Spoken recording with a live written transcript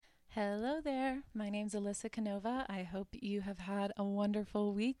Hello there. My name's Alyssa Canova. I hope you have had a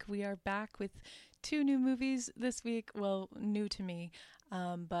wonderful week. We are back with two new movies this week. Well, new to me,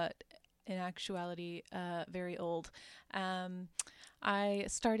 but in actuality, very old. Um, I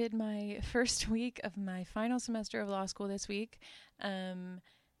started my first week of my final semester of law school this week. Um,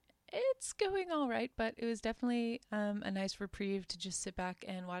 it's going all right, but it was definitely a nice reprieve to just sit back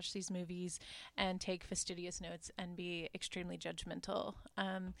and watch these movies and take fastidious notes and be extremely judgmental.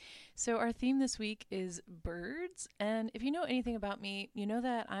 So our theme this week is birds, and if you know anything about me, you know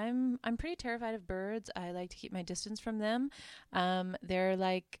that I'm pretty terrified of birds. I like to keep my distance from them. They're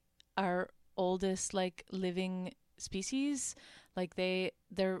like our oldest like living species.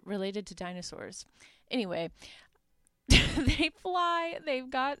 They're related to dinosaurs. Anyway, they fly. They've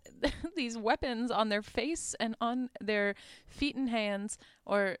got these weapons on their face and on their feet and hands,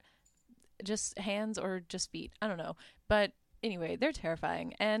 or just hands or just feet. I don't know. But anyway, they're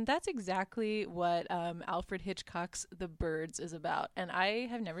terrifying. And that's exactly what Alfred Hitchcock's The Birds is about. And I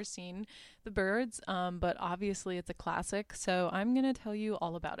have never seen The Birds, but obviously it's a classic. So I'm going to tell you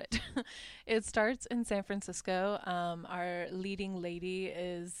all about it. It starts in San Francisco. Our leading lady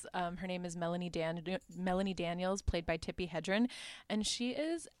is, her name is Melanie Daniels, played by Tippi Hedren. And she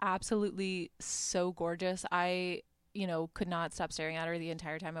is absolutely so gorgeous. Could not stop staring at her the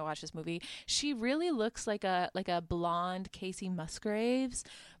entire time I watched this movie. She really looks like a blonde Casey Musgraves,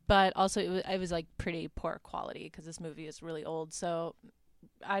 but also it was like pretty poor quality because this movie is really old. So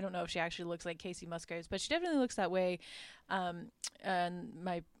I don't know if she actually looks like Casey Musgraves, but she definitely looks that way. And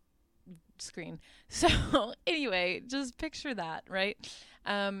my screen. So anyway, just picture that, right?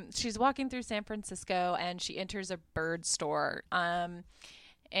 She's walking through San Francisco and she enters a bird store.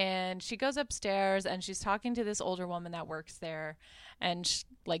 And she goes upstairs and she's talking to this older woman that works there, and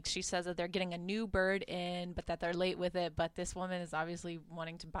she says that they're getting a new bird in but that they're late with it, but this woman is obviously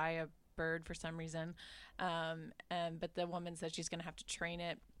wanting to buy a bird for some reason, but the woman says she's going to have to train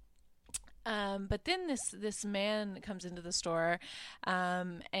it. But then this man comes into the store,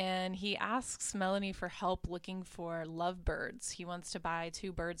 and he asks Melanie for help looking for lovebirds. He wants to buy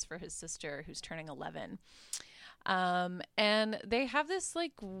two birds for his sister who's turning 11. And they have this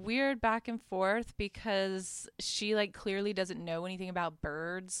like weird back and forth because she like clearly doesn't know anything about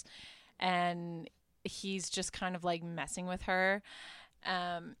birds, and he's just kind of like messing with her.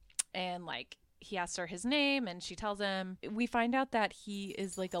 And like he asks her his name and she tells him. We find out that he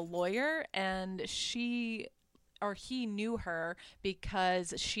is like a lawyer, and he knew her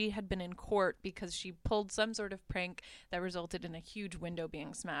because she had been in court because she pulled some sort of prank that resulted in a huge window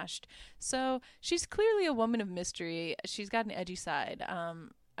being smashed. So she's clearly a woman of mystery. She's got an edgy side.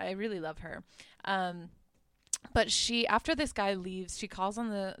 I really love her. But after this guy leaves, she calls on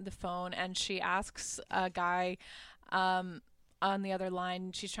the phone and she asks a guy on the other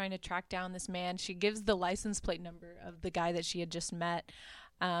line. She's trying to track down this man. She gives the license plate number of the guy that she had just met,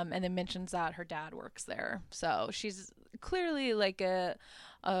 and then mentions that her dad works there. So she's clearly like a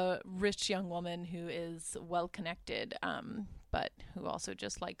rich young woman who is well connected, but who also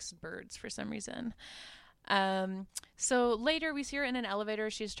just likes birds for some reason. So later we see her in an elevator.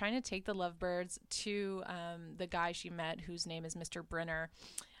 She's trying to take the lovebirds to the guy she met, whose name is Mr. Brenner.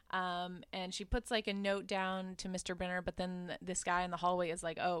 And she puts like a note down to Mr. Brenner, but then this guy in the hallway is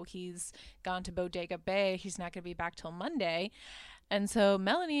like, oh, he's gone to Bodega Bay. He's not going to be back till Monday. And so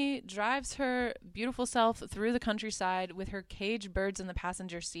Melanie drives her beautiful self through the countryside with her caged birds in the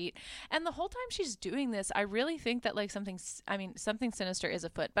passenger seat. And the whole time she's doing this, I really think that like something sinister is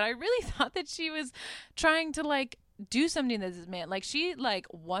afoot. But I really thought that she was trying to like do something to this man. Like she like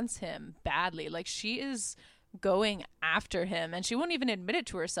wants him badly. Like she is going after him, and she won't even admit it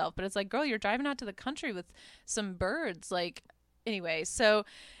to herself. But it's like, girl, you're driving out to the country with some birds. Like, anyway, so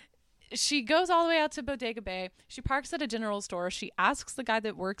she goes all the way out to Bodega Bay. She parks at a general store. She asks the guy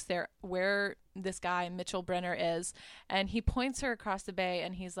that works there where this guy, Mitchell Brenner, is. And he points her across the bay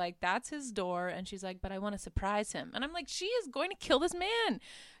and he's like, that's his door. And she's like, but I want to surprise him. And I'm like, she is going to kill this man.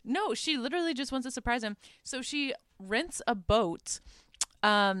 No, she literally just wants to surprise him. So she rents a boat.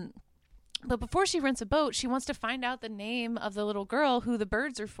 But before she rents a boat, she wants to find out the name of the little girl who the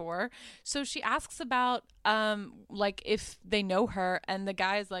birds are for. So she asks about, like, if they know her. And the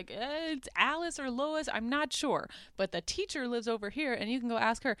guy's like, it's Alice or Lois. I'm not sure. But the teacher lives over here and you can go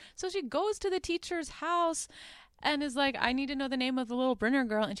ask her. So she goes to the teacher's house and is like, I need to know the name of the little Brenner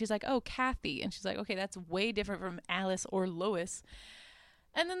girl. And she's like, oh, Kathy. And she's like, okay, that's way different from Alice or Lois.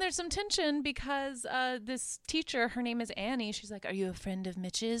 And then there's some tension because this teacher, her name is Annie. She's like, are you a friend of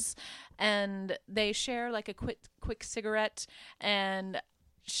Mitch's? And they share like a quick cigarette. And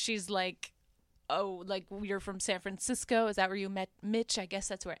she's like, oh, like, you're from San Francisco. Is that where you met Mitch? I guess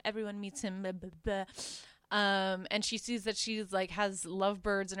that's where everyone meets him. Blah, blah, blah. And she sees that she's like has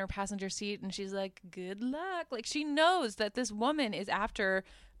lovebirds in her passenger seat, and she's like, good luck. Like, she knows that this woman is after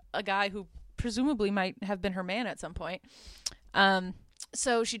a guy who presumably might have been her man at some point.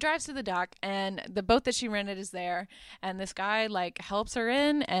 So she drives to the dock, and the boat that she rented is there, and this guy like helps her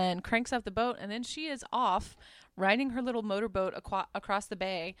in and cranks up the boat, and then she is off riding her little motorboat across the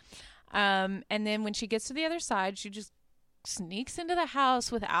bay. And then when she gets to the other side, she just sneaks into the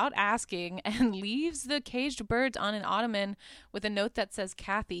house without asking and leaves the caged birds on an ottoman with a note that says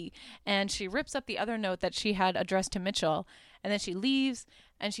Kathy, and she rips up the other note that she had addressed to Mitchell, and then she leaves,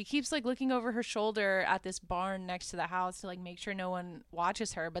 and she keeps like looking over her shoulder at this barn next to the house to like make sure no one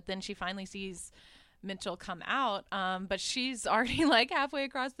watches her, but then she finally sees Mitchell come out, but she's already like halfway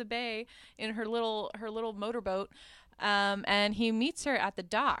across the bay in her little motorboat. And he meets her at the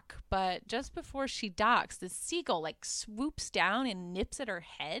dock, but just before she docks, the seagull like swoops down and nips at her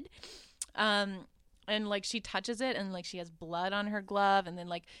head. And like she touches it, and like she has blood on her glove, and then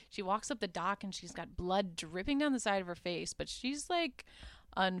like she walks up the dock and she's got blood dripping down the side of her face, but she's like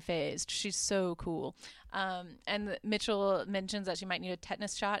unfazed. She's so cool. And Mitchell mentions that she might need a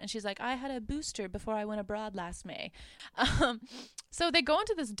tetanus shot, and she's like, I had a booster before I went abroad last May. So they go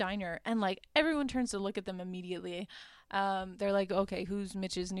into this diner, and like everyone turns to look at them immediately. They're like, okay, who's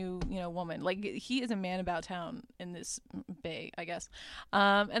Mitch's new, woman? Like, he is a man about town in this bay, I guess.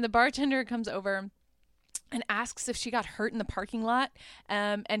 And the bartender comes over and asks if she got hurt in the parking lot.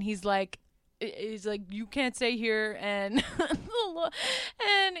 And he's like, you can't stay here, and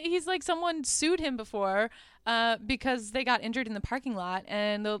and he's like, someone sued him before because they got injured in the parking lot,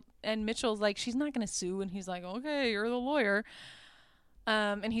 and Mitchell's like, she's not gonna sue, and he's like, okay, you're the lawyer.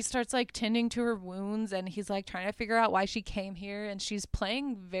 And he starts like tending to her wounds, and he's like trying to figure out why she came here, and she's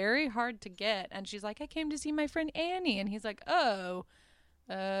playing very hard to get, and she's like, I came to see my friend Annie, and he's like, oh,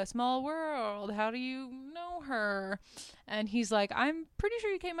 small world, how do you know her? And he's like, I'm pretty sure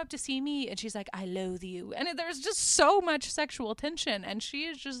you came up to see me. And she's like, I loathe you. And there's just so much sexual tension, and she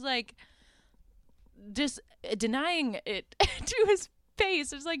is just like denying it to his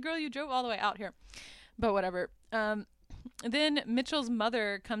face. It's like, girl, you drove all the way out here. But whatever. Then Mitchell's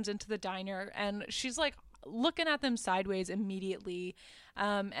mother comes into the diner, and she's like looking at them sideways immediately.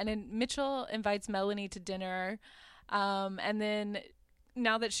 And then Mitchell invites Melanie to dinner, and then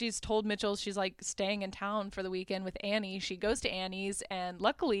now that she's told Mitchell she's like staying in town for the weekend with Annie, she goes to Annie's, and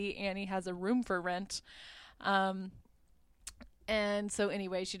luckily Annie has a room for rent. And so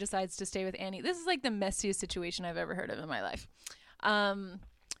anyway, she decides to stay with Annie. This is like the messiest situation I've ever heard of in my life.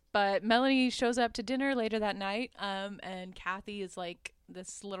 But Melanie shows up to dinner later that night. And Kathy is like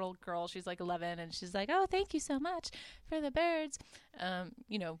this little girl. She's like 11, and she's like, oh, thank you so much for the birds.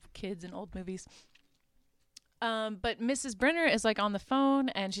 Kids in old movies. But Mrs. Brenner is like on the phone,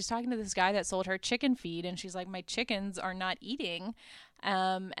 and she's talking to this guy that sold her chicken feed, and she's like, my chickens are not eating,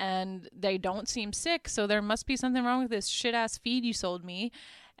 and they don't seem sick, so there must be something wrong with this shit ass feed you sold me.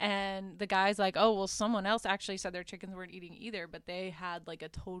 And the guy's like, oh, well, someone else actually said their chickens weren't eating either, but they had like a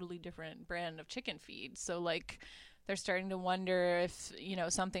totally different brand of chicken feed. So like they're starting to wonder if,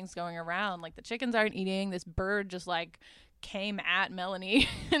 something's going around. Like the chickens aren't eating. This bird just like came at Melanie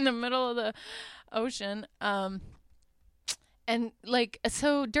in the middle of the ocean. And like,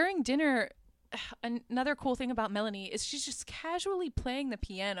 so during dinner, another cool thing about Melanie is she's just casually playing the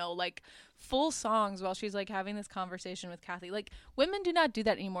piano, like full songs, while she's like having this conversation with Kathy. Like, women do not do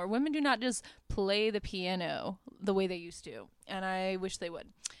that anymore. Women do not just play the piano the way they used to, and I wish they would.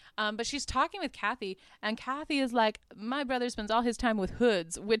 But she's talking with Kathy, and Kathy is like, my brother spends all his time with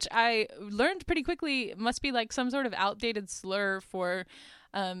hoods, which I learned pretty quickly must be like some sort of outdated slur for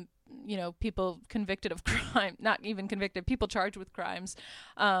people convicted of crime, not even convicted, people charged with crimes.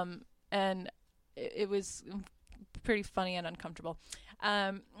 And it was pretty funny and uncomfortable.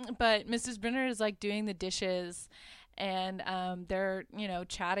 But Mrs. Brenner is like doing the dishes, and they're,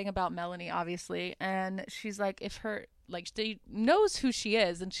 chatting about Melanie, obviously. And she's like, she knows who she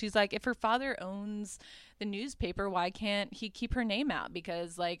is. And she's like, if her father owns the newspaper, why can't he keep her name out?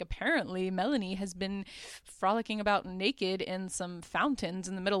 Because like apparently Melanie has been frolicking about naked in some fountains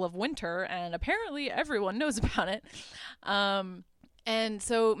in the middle of winter, and apparently everyone knows about it. And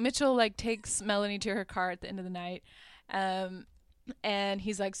so Mitchell like takes Melanie to her car at the end of the night. And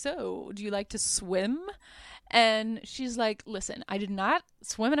he's like, so do you like to swim? And she's like, listen, I did not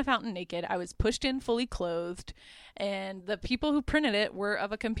swim in a fountain naked. I was pushed in fully clothed, and the people who printed it were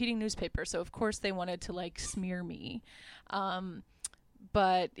of a competing newspaper. So of course they wanted to like smear me.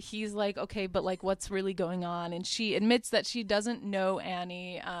 But he's like, okay, but like what's really going on? And she admits that she doesn't know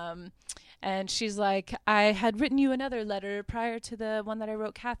Annie. And she's like, I had written you another letter prior to the one that I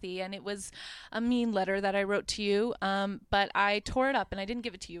wrote Kathy, and it was a mean letter that I wrote to you, but I tore it up and I didn't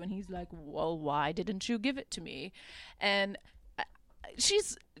give it to you. And he's like, well, why didn't you give it to me? And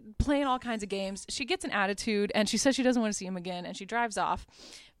she's playing all kinds of games. She gets an attitude and she says she doesn't want to see him again, and she drives off.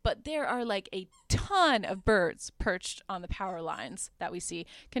 But there are like a ton of birds perched on the power lines that we see.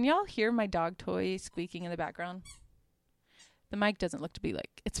 Can y'all hear my dog toy squeaking in the background? The mic doesn't look to be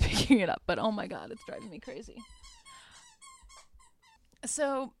like it's picking it up, but oh my God, it's driving me crazy.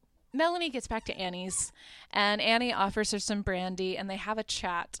 So Melanie gets back to Annie's, and Annie offers her some brandy, and they have a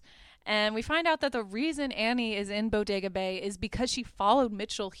chat. And we find out that the reason Annie is in Bodega Bay is because she followed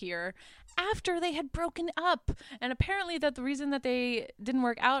Mitchell here after they had broken up. And apparently that the reason that they didn't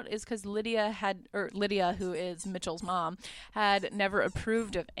work out is because Lydia, who is Mitchell's mom, had never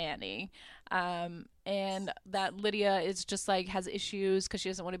approved of Annie. And that Lydia is just like has issues because she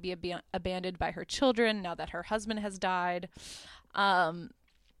doesn't want to be abandoned by her children now that her husband has died. And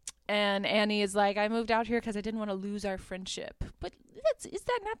Annie is like, I moved out here because I didn't want to lose our friendship. But is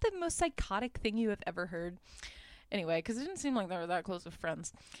that not the most psychotic thing you have ever heard? Anyway, because it didn't seem like they were that close of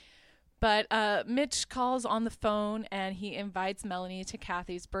friends. But Mitch calls on the phone, and he invites Melanie to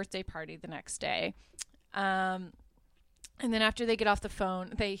Kathy's birthday party the next day. And then after they get off the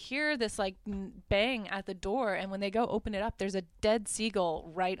phone, they hear this like bang at the door. And when they go open it up, there's a dead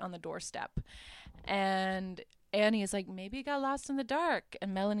seagull right on the doorstep. And Annie is like, maybe it got lost in the dark.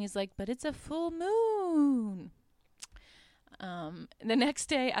 And Melanie's like, but it's a full moon. The next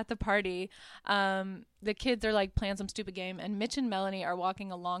day at the party, the kids are like playing some stupid game, and Mitch and Melanie are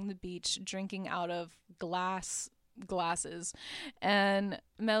walking along the beach drinking out of glasses. And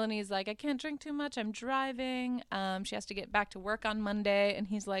Melanie's like, I can't drink too much, I'm driving. She has to get back to work on Monday. And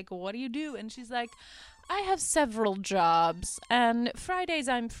he's like, what do you do? And she's like, I have several jobs, and Fridays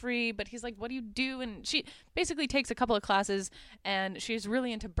I'm free. But he's like, what do you do? And she basically takes a couple of classes, and she's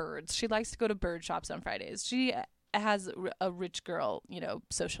really into birds. She likes to go to bird shops on Fridays. She has a rich girl,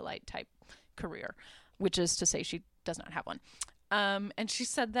 socialite type career, which is to say she does not have one. And she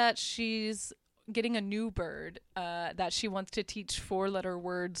said that she's getting a new bird that she wants to teach 4-letter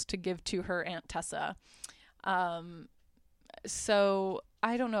words to give to her Aunt Tessa. So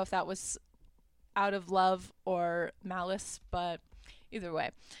I don't know if that was out of love or malice, but either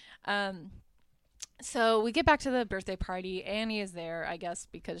way. So we get back to the birthday party. Annie is there, I guess,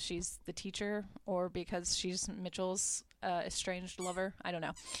 because she's the teacher or because she's Mitchell's estranged lover. I don't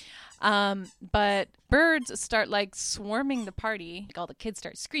know. But birds start like swarming the party. All the kids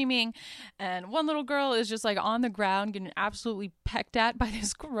start screaming, and one little girl is just like on the ground getting absolutely pecked at by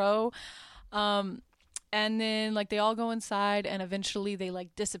this crow. And then like they all go inside, and eventually they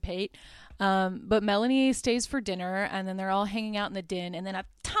like dissipate. But Melanie stays for dinner, and then they're all hanging out in the den, and then a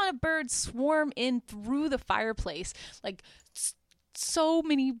ton of birds swarm in through the fireplace, like so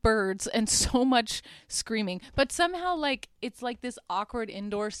many birds and so much screaming. But somehow like it's like this awkward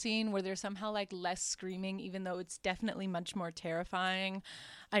indoor scene where there's somehow like less screaming, even though it's definitely much more terrifying.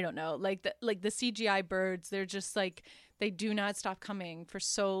 I don't know, like the CGI birds, they're just like, they do not stop coming for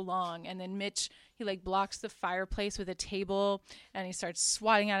so long. And then Mitch, he like blocks the fireplace with a table, and he starts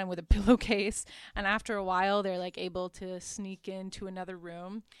swatting at him with a pillowcase. And after a while, they're like able to sneak into another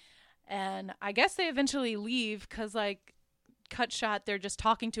room. And I guess they eventually leave because like cut shot, they're just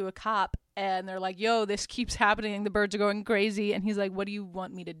talking to a cop, and they're like, yo, this keeps happening. The birds are going crazy. And he's like, what do you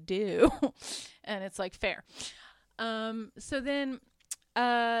want me to do? And it's like, fair. So then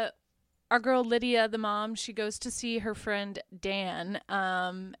our girl Lydia, the mom, she goes to see her friend Dan,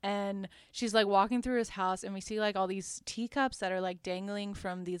 and she's like walking through his house, and we see like all these teacups that are like dangling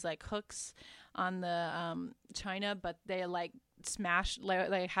from these like hooks on the china, but they like smashed,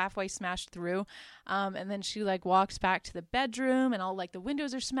 like halfway smashed through. And then she like walks back to the bedroom, and all like the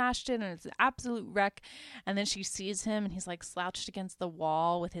windows are smashed in, and it's an absolute wreck. And then she sees him, and he's like slouched against the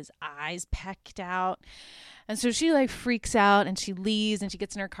wall with his eyes pecked out. And so she like freaks out, and she leaves, and she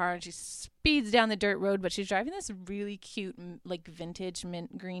gets in her car, and she speeds down the dirt road, but she's driving this really cute like vintage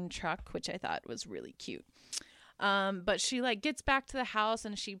mint green truck, which I thought was really cute. But she like gets back to the house,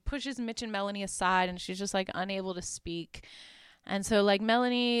 and she pushes Mitch and Melanie aside, and she's just like unable to speak. And so like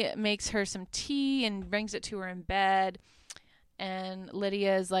Melanie makes her some tea and brings it to her in bed. And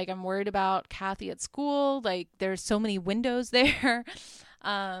Lydia is like, I'm worried about Kathy at school. Like there's so many windows there.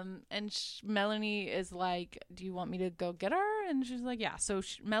 And Melanie is like, do you want me to go get her? And she's like, yeah. So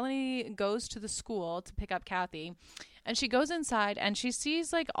Melanie goes to the school to pick up Kathy. And she goes inside and she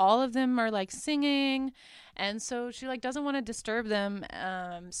sees like all of them are like singing, and so she like doesn't want to disturb them.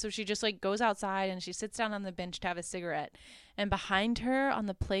 So she just like goes outside and she sits down on the bench to have a cigarette. And behind her on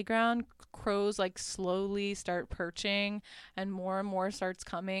the playground, crows like slowly start perching and more starts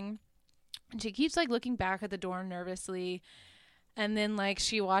coming. And she keeps like looking back at the door nervously. And then like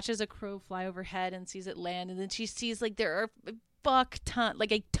she watches a crow fly overhead and sees it land, and then she sees like there are a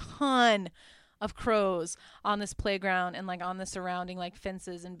ton of crows on this playground and like on the surrounding like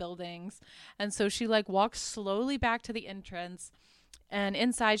fences and buildings. And so she like walks slowly back to the entrance, and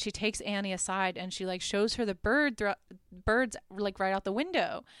inside she takes Annie aside and she like shows her the birds like right out the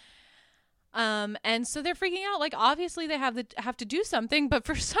window. And so they're freaking out. Like obviously they have to do something, but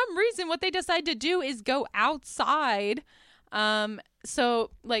for some reason what they decide to do is go outside.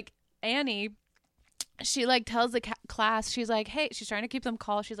 So like Annie, she like tells the class, she's like, hey, she's trying to keep them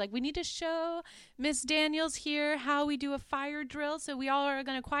calm. She's like, we need to show Miss Daniels here how we do a fire drill. So we all are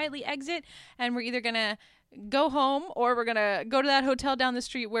going to quietly exit, and we're either going to go home or we're going to go to that hotel down the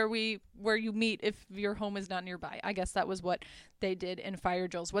street where you meet if your home is not nearby. I guess that was what they did in fire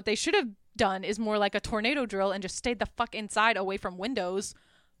drills. What they should have done is more like a tornado drill and just stayed the fuck inside away from windows.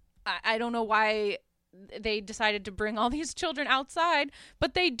 I don't know why they decided to bring all these children outside,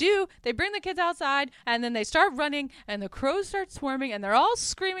 but they bring the kids outside, and then they start running, and the crows start swarming, and they're all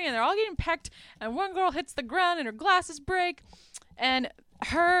screaming, and they're all getting pecked, and one girl hits the ground and her glasses break, and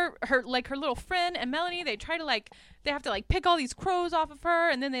her little friend and Melanie, they have to like pick all these crows off of her,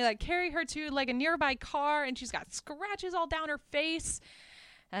 and then they like carry her to like a nearby car, and she's got scratches all down her face,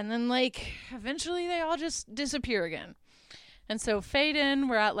 and then like eventually they all just disappear again. And so fade in,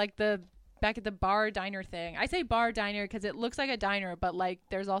 we're at like back at the bar diner thing. I say bar diner because it looks like a diner, but like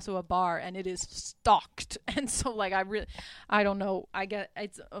there's also a bar and it is stocked. And so like I don't know. I get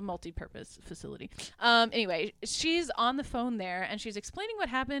it's a multi-purpose facility. Anyway, she's on the phone there and she's explaining what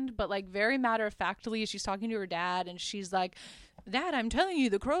happened, but like very matter of factly, she's talking to her dad and she's like, Dad, I'm telling you,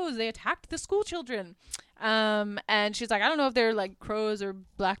 the crows, they attacked the school children. And she's like, I don't know if they're like crows or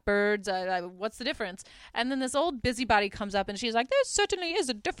blackbirds. What's the difference? And then this old busybody comes up and she's like, there certainly is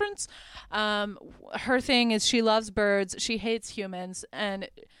a difference. Her thing is she loves birds. She hates humans. And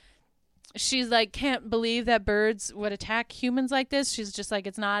she's like, can't believe that birds would attack humans like this. She's just like,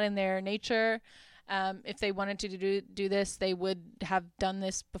 it's not in their nature. If they wanted to do this, they would have done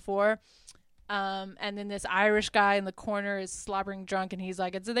this before. And then this Irish guy in the corner is slobbering drunk and he's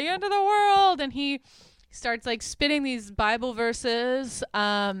like, it's the end of the world. And he starts like spitting these Bible verses,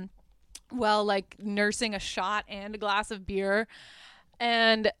 while like nursing a shot and a glass of beer.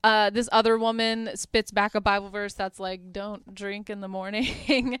 And this other woman spits back a Bible verse that's like, don't drink in the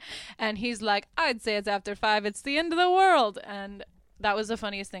morning. And he's like, I'd say it's after 5. It's the end of the world. And that was the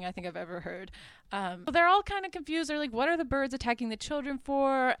funniest thing I think I've ever heard. They're all kind of confused. They're like, what are the birds attacking the children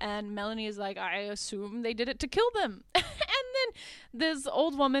for? And Melanie is like, I assume they did it to kill them. And then this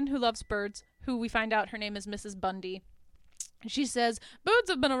old woman who loves birds, who we find out her name is Mrs. Bundy, she says, birds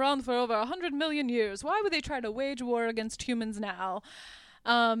have been around for over 100 million years. Why would they try to wage war against humans now?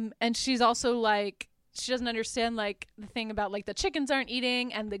 And she's also like, she doesn't understand like the thing about like the chickens aren't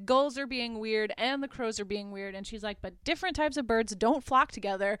eating and the gulls are being weird and the crows are being weird. And she's like, but different types of birds don't flock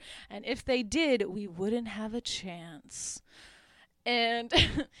together. And if they did, we wouldn't have a chance. And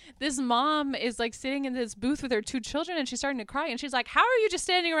this mom is like sitting in this booth with her 2 children and she's starting to cry. And she's like, how are you just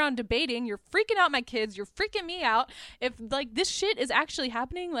standing around debating? You're freaking out my kids. You're freaking me out. If like this shit is actually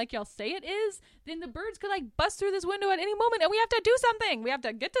happening like y'all say it is, then the birds could like bust through this window at any moment and we have to do something. We have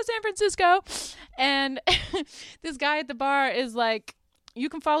to get to San Francisco. And this guy at the bar is like, you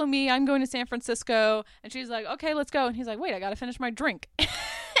can follow me. I'm going to San Francisco. And she's like, okay, let's go. And he's like, wait, I got to finish my drink. And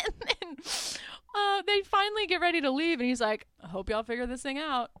then they finally get ready to leave and he's like, I hope y'all figure this thing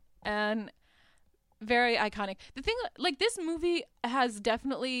out. And very iconic. The thing, like, this movie has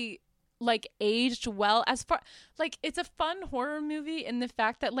definitely like aged well as far like it's a fun horror movie in the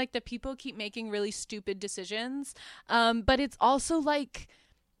fact that like the people keep making really stupid decisions, but it's also like,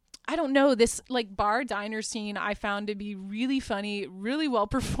 I don't know, this like bar diner scene I found to be really funny, really well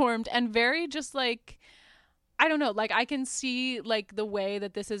performed, and very just like, I don't know, like I can see like the way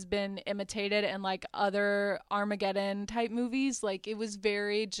that this has been imitated in like other Armageddon type movies. Like it was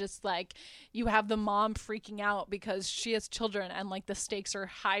very just like, you have the mom freaking out because she has children and like the stakes are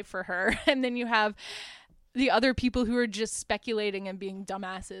high for her. And then you have the other people who are just speculating and being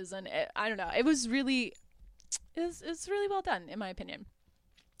dumbasses. And I don't know, it was really, it's really well done in my opinion.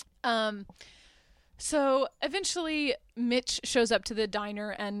 So eventually Mitch shows up to the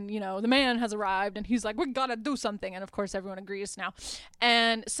diner and, the man has arrived and he's like, we gotta do something. And of course, everyone agrees now.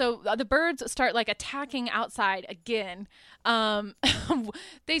 And so the birds start like attacking outside again.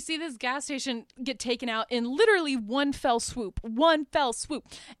 They see this gas station get taken out in literally one fell swoop.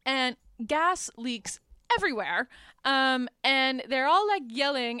 And gas leaks everywhere. And they're all like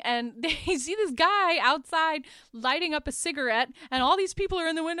yelling, and they see this guy outside lighting up a cigarette, and all these people are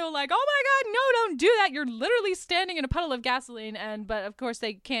in the window like, oh my God, no, don't do that. You're literally standing in a puddle of gasoline. But of course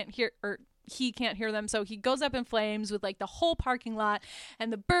they can't hear, or he can't hear them. So he goes up in flames with like the whole parking lot,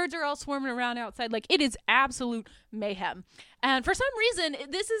 and the birds are all swarming around outside. Like, it is absolute mayhem. And for some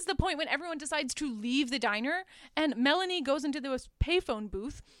reason, this is the point when everyone decides to leave the diner, and Melanie goes into the payphone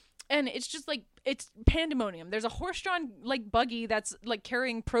booth. And it's just like, it's pandemonium. There's a horse-drawn like buggy that's like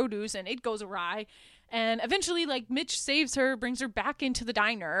carrying produce, and it goes awry. And eventually, like, Mitch saves her, brings her back into the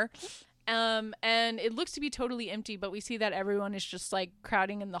diner. And it looks to be totally empty, but we see that everyone is just like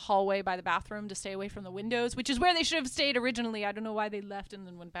crowding in the hallway by the bathroom to stay away from the windows, which is where they should have stayed originally. I don't know why they left and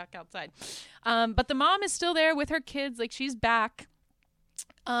then went back outside. But the mom is still there with her kids. Like, she's back.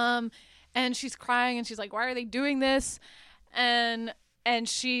 And she's crying, and she's like, why are they doing this? And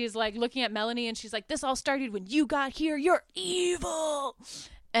she's like looking at Melanie, and she's like, this all started when you got here. You're evil.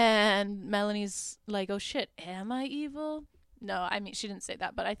 And Melanie's like, oh shit, am I evil? No, I mean, she didn't say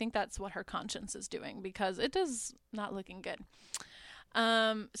that, but I think that's what her conscience is doing, because it is not looking good.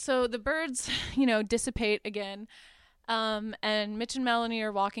 So the birds, dissipate again. And Mitch and Melanie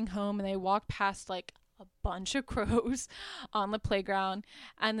are walking home, and they walk past like a bunch of crows on the playground,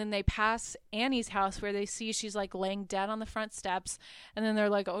 and then they pass Annie's house where they see she's like laying dead on the front steps, and then they're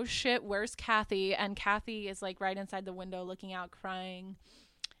like, oh shit, where's Kathy? And Kathy is like right inside the window looking out crying,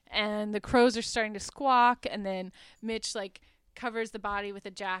 and the crows are starting to squawk, and then Mitch like covers the body with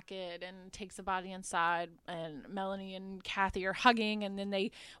a jacket and takes the body inside, and Melanie and Kathy are hugging, and then they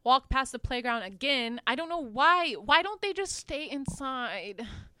walk past the playground again. I don't know why don't they just stay inside?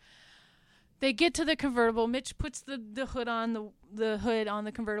 They get to the convertible. Mitch puts the hood on the hood on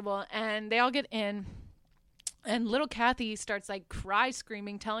the convertible, and they all get in. And little Kathy starts like cry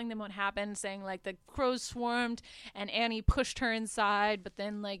screaming, telling them what happened, saying like the crows swarmed and Annie pushed her inside, but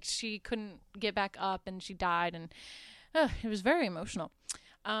then like she couldn't get back up and she died, and it was very emotional.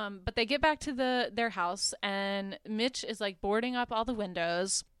 But they get back to their house, and Mitch is like boarding up all the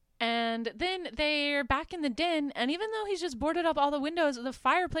windows. And then they're back in the den, and even though he's just boarded up all the windows, the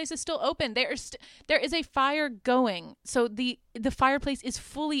fireplace is still open. There is a fire going, so the fireplace is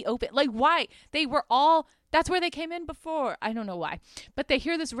fully open. Like, why? That's where they came in before. I don't know why. But they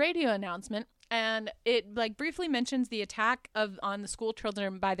hear this radio announcement, and it like briefly mentions the attack on the school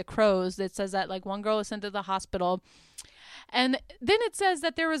children by the crows. That says that like one girl was sent to the hospital. And then it says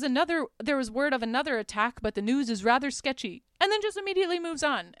that there was word of another attack, but the news is rather sketchy. And then just immediately moves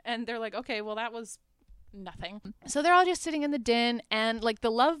on. And they're like, okay, well, that was nothing. So they're all just sitting in the den, and like the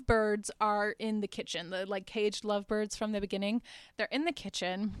lovebirds are in the kitchen, the like caged lovebirds from the beginning. They're in the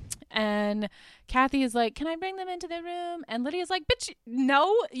kitchen, and Kathy is like, can I bring them into the room? And Lydia's like, bitch,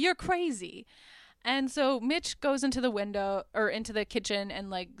 no, you're crazy. And so Mitch goes into the window or into the kitchen and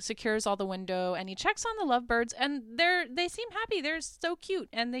like secures all the window, and he checks on the lovebirds, and they seem happy. They're so cute,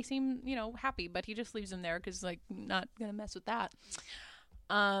 and they seem, happy, but he just leaves them there because like not gonna mess with that.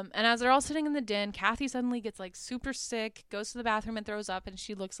 And as they're all sitting in the den, Kathy suddenly gets like super sick, goes to the bathroom and throws up, and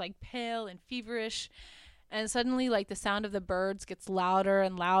she looks like pale and feverish. And suddenly like the sound of the birds gets louder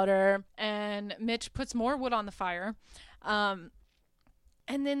and louder, and Mitch puts more wood on the fire. And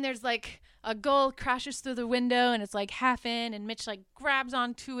then there's like a gull crashes through the window, and it's like half in, and Mitch like grabs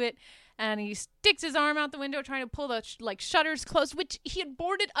onto it, and he sticks his arm out the window trying to pull the shutters closed, which he had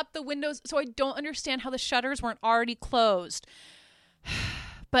boarded up the windows, so I don't understand how the shutters weren't already closed.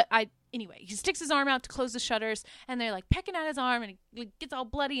 But anyway, he sticks his arm out to close the shutters, and they're like pecking at his arm, and he gets all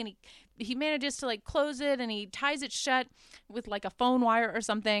bloody, and he manages to like close it, and he ties it shut with like a phone wire or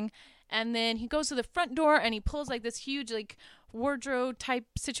something. And then he goes to the front door, and he pulls like this huge like wardrobe type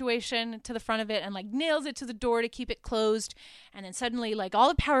situation to the front of it, and like nails it to the door to keep it closed. And then suddenly like all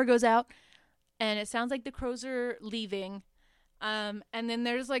the power goes out, and it sounds like the crows are leaving. And then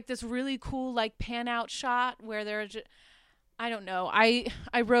there's like this really cool like pan out shot where there's, I don't know. I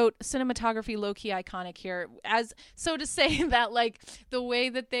wrote cinematography low-key iconic here, as so to say that like the way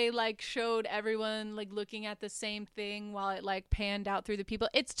that they like showed everyone like looking at the same thing while it like panned out through the people.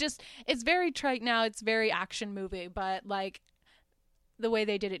 It's very trite now. It's very action movie, but like the way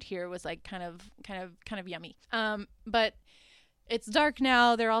they did it here was like kind of yummy. But it's dark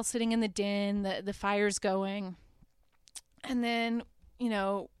now. They're all sitting in the den. The fire's going, and then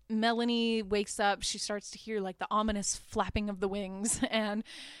Melanie wakes up. She starts to hear like the ominous flapping of the wings, and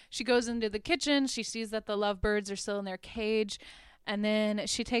she goes into the kitchen. She sees that the lovebirds are still in their cage, and then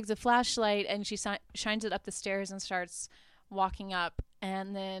she takes a flashlight and she shines it up the stairs and starts walking up.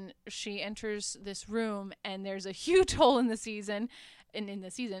 And then she enters this room, and there's a huge hole in the season.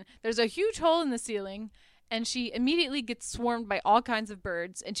 There's a huge hole in the ceiling, and she immediately gets swarmed by all kinds of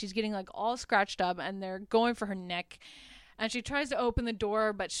birds, and she's getting like all scratched up, and they're going for her neck. And she tries to open the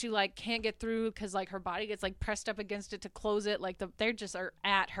door, but she like can't get through because like her body gets like pressed up against it to close it. Like they just are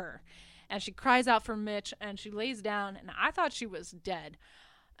at her, and she cries out for Mitch, and she lays down. And I thought she was dead.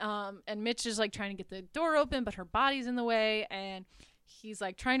 And Mitch is like trying to get the door open, but her body's in the way, and he's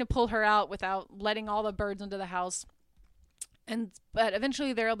like trying to pull her out without letting all the birds into the house. But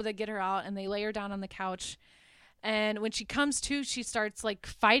eventually they're able to get her out, and they lay her down on the couch. And when she comes to, she starts like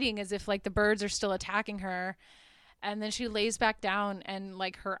fighting as if like the birds are still attacking her. And then she lays back down, and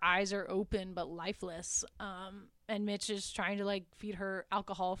like her eyes are open but lifeless. And Mitch is trying to like feed her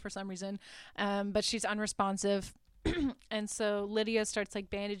alcohol for some reason. But she's unresponsive. And so Lydia starts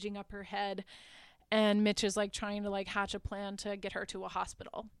like bandaging up her head, and Mitch is like trying to like hatch a plan to get her to a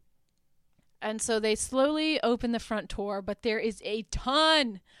hospital. And so they slowly open the front door, but there is a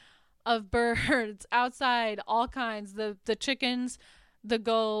ton of birds outside, all kinds. The chickens, the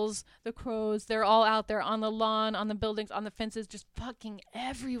gulls, the crows, they're all out there on the lawn, on the buildings, on the fences, just fucking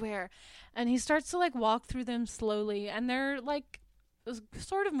everywhere. And he starts to like walk through them slowly, and they're like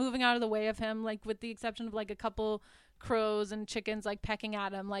sort of moving out of the way of him, like with the exception of like a couple crows and chickens like pecking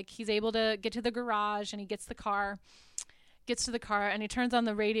at him. Like he's able to get to the garage, and he gets to the car, and he turns on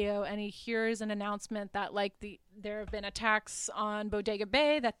the radio, and he hears an announcement that like there have been attacks on Bodega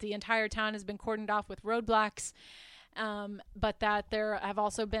Bay, that the entire town has been cordoned off with roadblocks, but that there have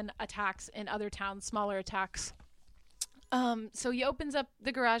also been attacks in other towns, smaller attacks. So he opens up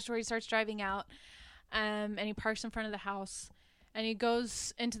the garage door, he starts driving out, and he parks in front of the house, and he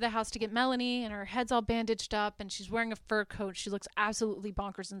goes into the house to get Melanie, and her head's all bandaged up, and she's wearing a fur coat. She looks absolutely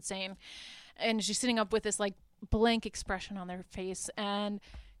bonkers insane, and she's sitting up with this like blank expression on their face. And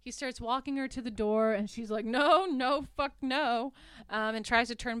he starts walking her to the door, and she's like, no, fuck no, and tries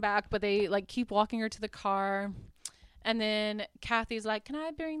to turn back, but they like keep walking her to the car. And then Kathy's like, can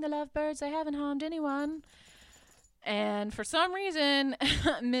I bring the lovebirds? I haven't harmed anyone. And for some reason,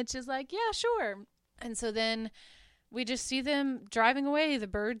 Mitch is like, yeah, sure. And so then we just see them driving away. The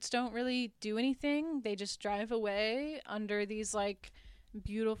birds don't really do anything. They just drive away under these like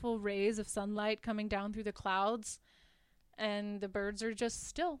beautiful rays of sunlight coming down through the clouds. And the birds are just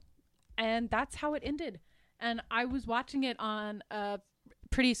still. And that's how it ended. And I was watching it on a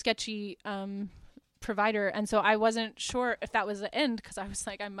pretty sketchy provider, and so I wasn't sure if that was the end, because I was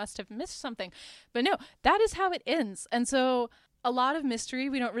like, I must have missed something. But no, that is how it ends. And so a lot of mystery.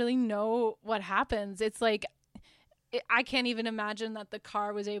 We don't really know what happens. It's like I can't even imagine that the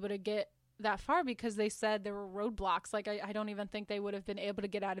car was able to get that far, because they said there were roadblocks. Like I don't even think they would have been able to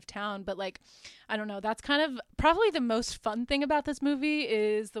get out of town. But like, I don't know, that's kind of probably the most fun thing about this movie,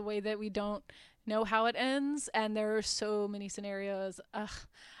 is the way that we don't know how it ends, and there are so many scenarios. I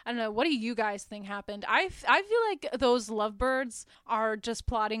don't know, what do you guys think happened? I feel like those lovebirds are just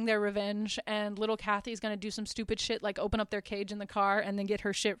plotting their revenge, and little Kathy's gonna do some stupid shit like open up their cage in the car and then get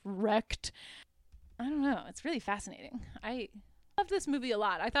her shit wrecked. I don't know, it's really fascinating. I love this movie a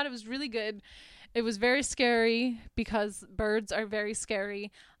lot. I thought it was really good. It was very scary, because birds are very scary.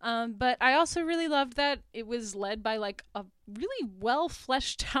 But I also really loved that it was led by like a really well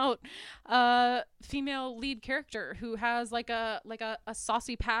fleshed out female lead character who has like a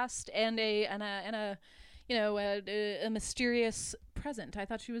saucy past and a you know, a mysterious present. I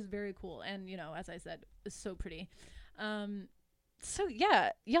thought she was very cool, and you know, as I said, is so pretty. So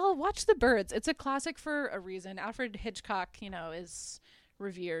yeah, y'all watch The Birds. It's a classic for a reason. Alfred Hitchcock, you know, is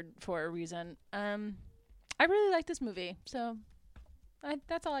revered for a reason. I really like this movie, so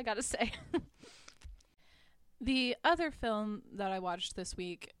that's all I gotta say. The other film that I watched this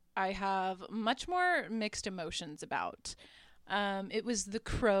week, I have much more mixed emotions about. It was The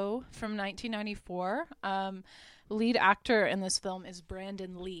Crow from 1994. Lead actor in this film is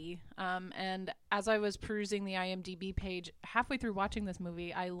Brandon Lee. And as I was perusing the IMDb page halfway through watching this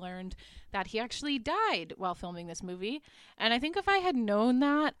movie, I learned that he actually died while filming this movie. And I think if I had known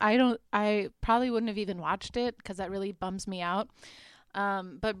that, I probably wouldn't have even watched it, because that really bums me out.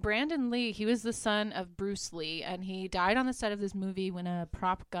 But Brandon Lee, he was the son of Bruce Lee, and he died on the set of this movie when a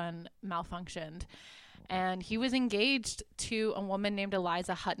prop gun malfunctioned. And he was engaged to a woman named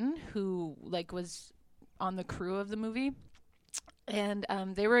Eliza Hutton, who like was on the crew of the movie, and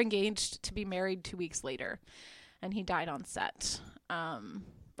they were engaged to be married 2 weeks later, and he died on set.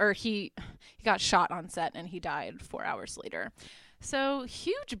 Or or he got shot on set and he died 4 hours later. So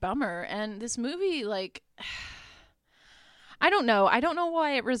huge bummer. And this movie, like, I don't know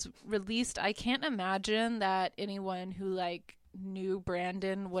why it was released. I can't imagine that anyone who like knew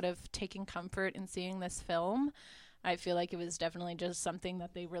Brandon would have taken comfort in seeing this film. I feel like it was definitely just something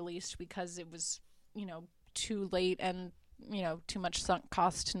that they released because it was, too late and, too much sunk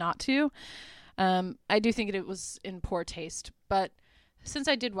cost not to. I do think it was in poor taste, but since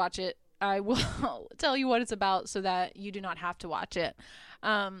I did watch it, I will tell you what it's about so that you do not have to watch it.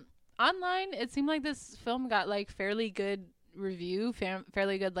 Online, it seemed like this film got like fairly good review,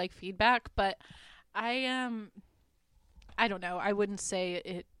 fairly good like feedback, but I don't know. I wouldn't say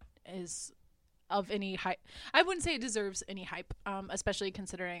it is of any hype. I wouldn't say it deserves any hype, especially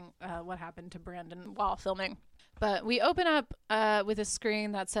considering what happened to Brandon while filming. But we open up with a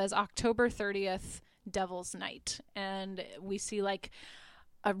screen that says October 30th, Devil's Night. And we see like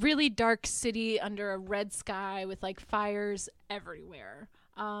a really dark city under a red sky with like fires everywhere.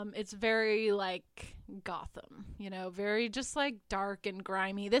 It's very like Gotham, very just like dark and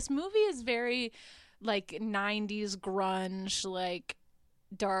grimy. This movie is very like 90s grunge, like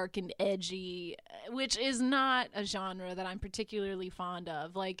dark and edgy, which is not a genre that I'm particularly fond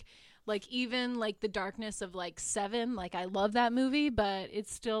of. Like even like the darkness of like Seven, like I love that movie, but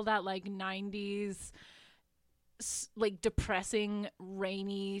it's still that like 90s like depressing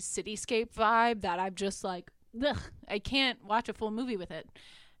rainy cityscape vibe that I'm just like, ugh, I can't watch a full movie with it.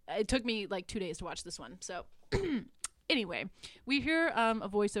 It took me like 2 days to watch this one. So anyway, we hear a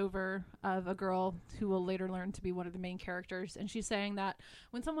voiceover of a girl who will later learn to be one of the main characters, and she's saying that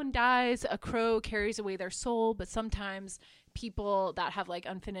when someone dies, a crow carries away their soul, but sometimes people that have like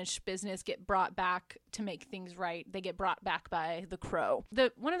unfinished business get brought back to make things right. They get brought back by the crow.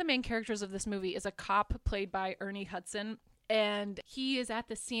 One of the main characters of this movie is a cop played by Ernie Hudson, and he is at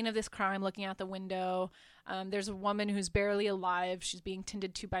the scene of this crime looking out the window. There's a woman who's barely alive. She's being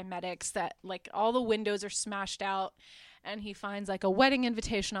tended to by medics. That like all the windows are smashed out, and he finds like a wedding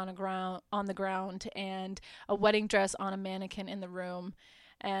invitation on the ground and a wedding dress on a mannequin in the room.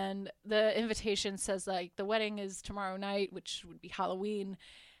 And the invitation says like the wedding is tomorrow night, which would be Halloween.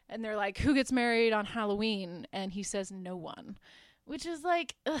 And they're like, who gets married on Halloween? And he says no one, which is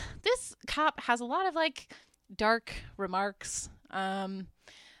like, ugh, this cop has a lot of like dark remarks.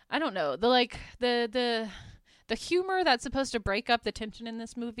 I don't know. The humor that's supposed to break up the tension in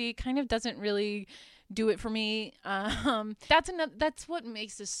this movie kind of doesn't really do it for me. That's what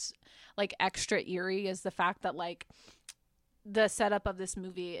makes this like extra eerie, is the fact that like the setup of this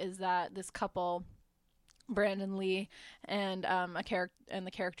movie is that this couple, Brandon Lee and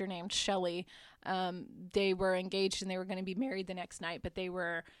the character named Shelley, they were engaged and they were going to be married the next night, but they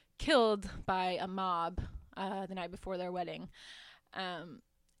were killed by a mob the night before their wedding.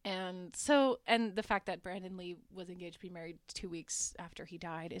 And the fact that Brandon Lee was engaged to be married 2 weeks after he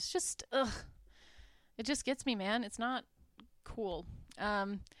died is just, ugh. It just gets me, man. It's not cool.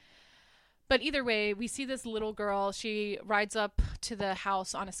 But either way, we see this little girl. She rides up to the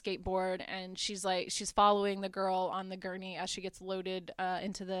house on a skateboard, and she's following the girl on the gurney as she gets loaded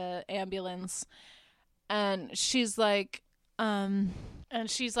into the ambulance. And she's like talking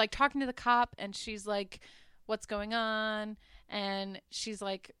to the cop, and she's like, what's going on? And she's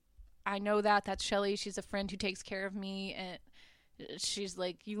like, I know that's Shelley. She's a friend who takes care of me. And she's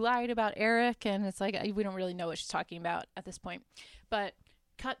like, you lied about Eric. And it's like, we don't really know what she's talking about at this point. But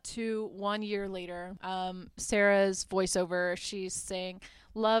cut to 1 year later, Sarah's voiceover, she's saying,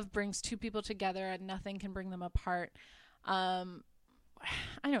 love brings two people together and nothing can bring them apart.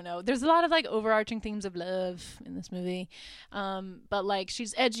 I don't know. There's a lot of like overarching themes of love in this movie. But like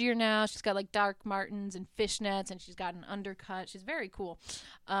she's edgier now. She's got like Doc Martens and fishnets, and she's got an undercut. She's very cool.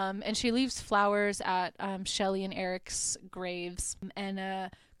 And she leaves flowers at Shelley and Eric's graves. And a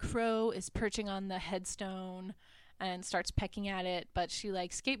crow is perching on the headstone and starts pecking at it, but she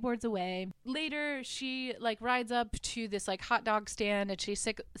like skateboards away. Later, she like rides up to this like hot dog stand, and she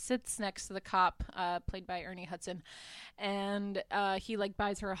sits next to the cop, played by Ernie Hudson, and he like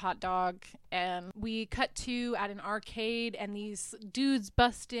buys her a hot dog. And we cut to at an arcade, and these dudes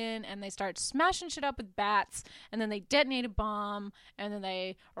bust in and they start smashing shit up with bats, and then they detonate a bomb, and then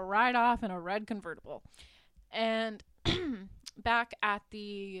they ride off in a red convertible. And back at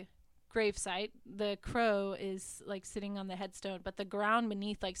the gravesite, the crow is like sitting on the headstone, but the ground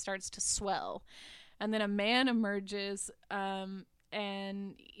beneath like starts to swell, and then a man emerges,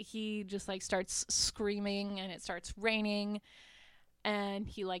 and he just like starts screaming, and it starts raining, and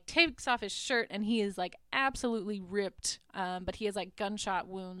he like takes off his shirt, and he is like absolutely ripped, but he has like gunshot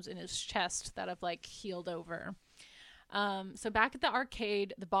wounds in his chest that have like healed over. So back at the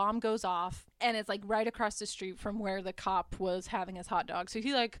arcade, the bomb goes off, and it's like right across the street from where the cop was having his hot dog. So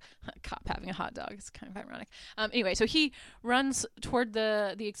he like cop having a hot dog. It's kind of ironic. Anyway, so he runs toward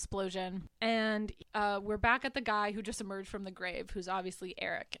the explosion, and we're back at the guy who just emerged from the grave, who's obviously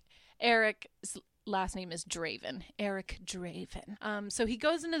Eric. Eric's last name is Draven. Eric Draven. So he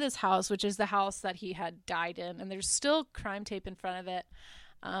goes into this house, which is the house that he had died in, and there's still crime tape in front of it.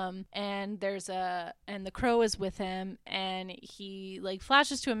 And the crow is with him, and he like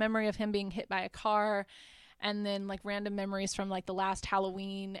flashes to a memory of him being hit by a car, and then like random memories from like the last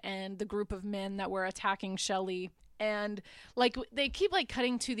Halloween and the group of men that were attacking Shelley. And like they keep like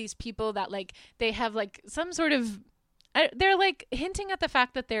cutting to these people that like they have like some sort of they're like hinting at the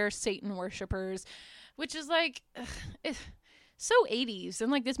fact that they're Satan worshippers, which is like so 80s.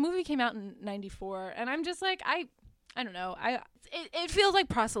 And like this movie came out in 94, and I'm just like I don't know. It feels like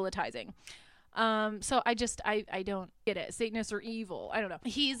proselytizing. So I don't get it. Satanists are evil. I don't know.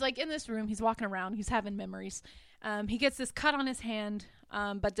 He's like in this room. He's walking around. He's having memories. He gets this cut on his hand,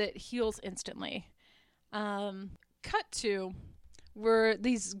 but it heals instantly. Cut to where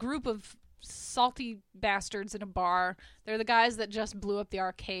these group of salty bastards in a bar. They're the guys that just blew up the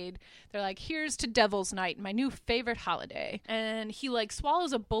arcade. They're like, here's to Devil's Night, my new favorite holiday. And he like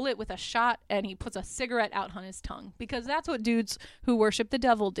swallows a bullet with a shot, and he puts a cigarette out on his tongue, because that's what dudes who worship the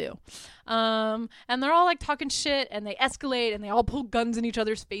devil do. And they're all like talking shit, and they escalate, and they all pull guns in each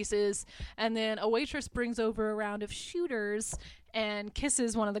other's faces. And then a waitress brings over a round of shooters and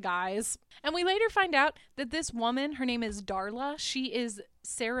kisses one of the guys. And we later find out that this woman, her name is Darla. She is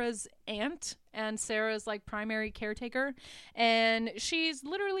Sarah's aunt and Sarah's like primary caretaker. And she's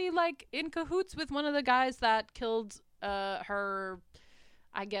literally like in cahoots with one of the guys that killed her,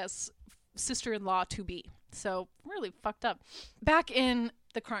 I guess, sister-in-law to be. So really fucked up. Back in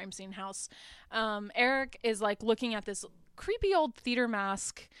the crime scene house, Eric is like looking at this creepy old theater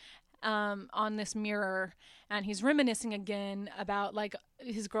mask on this mirror, and he's reminiscing again about like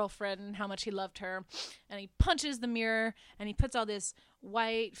his girlfriend and how much he loved her. And he punches the mirror, and he puts all this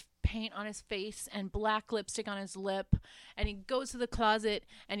white paint on his face and black lipstick on his lip, and he goes to the closet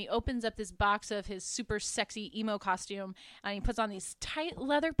and he opens up this box of his super sexy emo costume, and he puts on these tight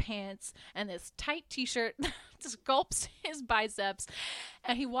leather pants and this tight t-shirt that sculpts his biceps,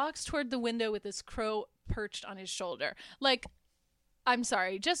 and he walks toward the window with this crow perched on his shoulder. Like, I'm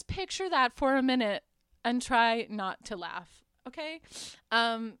sorry, just picture that for a minute and try not to laugh, okay?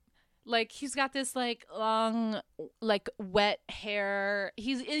 Like, he's got this, like, long, like, wet hair.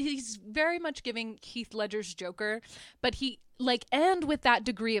 He's very much giving Heath Ledger's Joker, but he, like, and with that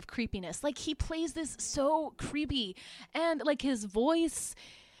degree of creepiness. Like, he plays this so creepy, and, like, his voice,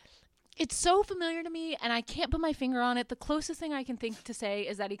 it's so familiar to me, and I can't put my finger on it. The closest thing I can think to say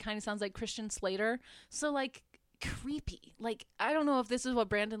is that he kind of sounds like Christian Slater. So, like, creepy. Like, I don't know if this is what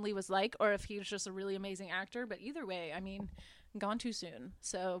Brandon Lee was like, or if he was just a really amazing actor, but either way, I mean, gone too soon.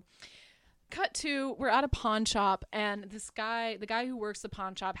 So cut to, we're at a pawn shop, and this guy, the guy who works the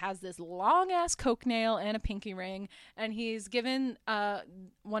pawn shop, has this long ass coke nail and a pinky ring, and he's given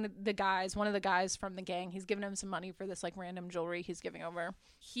one of the guys from the gang, he's given him some money for this like random jewelry he's giving over.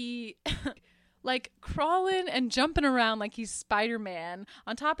 He like crawling and jumping around like he's Spider-Man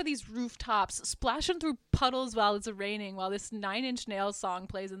on top of these rooftops, splashing through puddles while it's raining, while this Nine Inch Nails song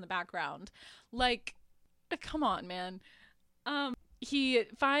plays in the background. Like, come on, man. He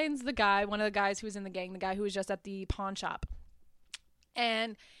finds the guy, one of the guys who was in the gang, the guy who was just at the pawn shop.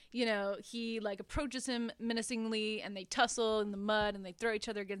 And, you know, he like approaches him menacingly, and they tussle in the mud, and they throw each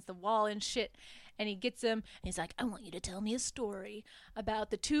other against the wall and shit. And he gets him, and he's like, I want you to tell me a story about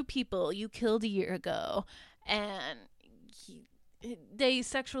the 2 people you killed a year ago. And they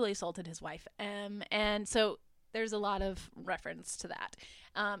sexually assaulted his wife. And so there's a lot of reference to that.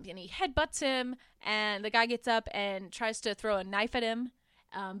 And he headbutts him, and the guy gets up and tries to throw a knife at him.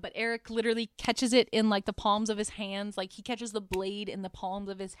 But Eric literally catches it in like the palms of his hands. Like, he catches the blade in the palms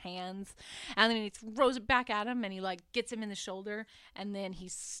of his hands, and then he throws it back at him, and he like gets him in the shoulder, and then he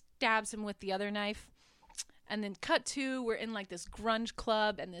stabs him with the other knife. And then cut to, we're in like this grunge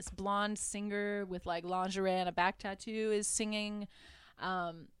club, and this blonde singer with like lingerie and a back tattoo is singing.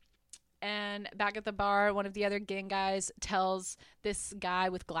 And back at the bar, one of the other gang guys tells this guy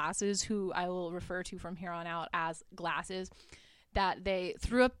with glasses, who I will refer to from here on out as Glasses, that they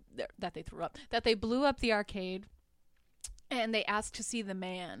blew up the arcade, and they asked to see the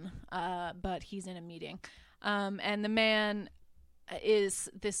man, but he's in a meeting. And the man is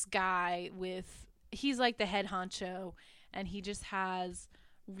this guy he's like the head honcho, and he just has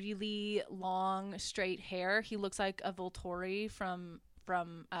really long, straight hair. He looks like a Volturi from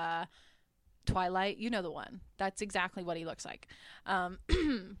Twilight. You know the one. That's exactly what he looks like.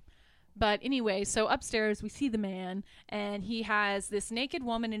 But anyway, so upstairs we see the man, and he has this naked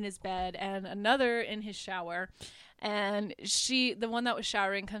woman in his bed and another in his shower. And the one that was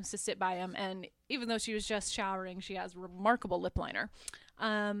showering, comes to sit by him. And even though she was just showering, she has remarkable lip liner.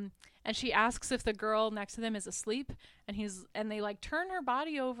 And she asks if the girl next to them is asleep. And they like turn her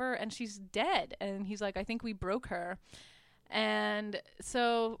body over, and she's dead. And he's like, I think we broke her. And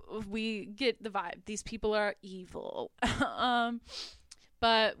so we get the vibe. These people are evil.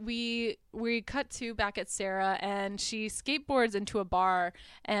 But we cut to back at Sarah, and she skateboards into a bar,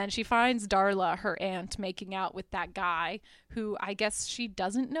 and she finds Darla, her aunt, making out with that guy who I guess she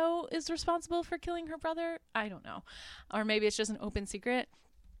doesn't know is responsible for killing her brother. I don't know. Or maybe it's just an open secret.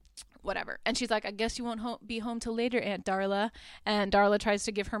 Whatever. And she's like, I guess you won't be home till later, Aunt Darla. And Darla tries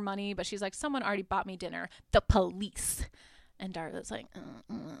to give her money, but she's like, someone already bought me dinner. The police. And Darla's like,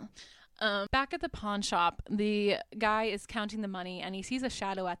 back at the pawn shop, the guy is counting the money, and he sees a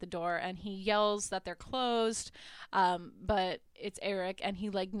shadow at the door, and he yells that they're closed, but it's Eric, and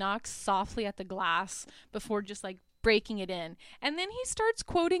he like knocks softly at the glass before just like breaking it in. And then he starts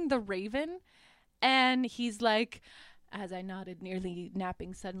quoting The Raven, and he's like, as I nodded, nearly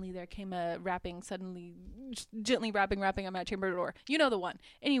napping, suddenly there came a rapping, suddenly gently rapping on my chamber door. You know the one.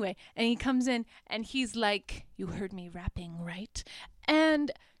 Anyway, and he comes in, and he's like, you heard me rapping, right?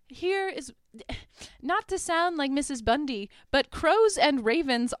 And here is, not to sound like Mrs. Bundy, but crows and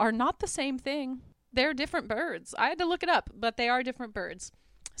ravens are not the same thing. They're different birds. I had to look it up, but they are different birds.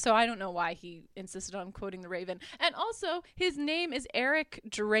 So I don't know why he insisted on quoting The Raven. And also, his name is Eric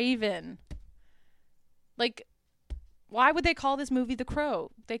Draven. Like, why would they call this movie The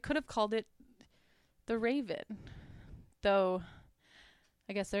Crow? They could have called it The Raven. Though,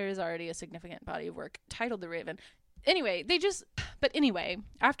 I guess there is already a significant body of work titled The Raven. Anyway,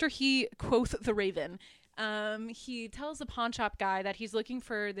 after he quoth The Raven, he tells the pawn shop guy that he's looking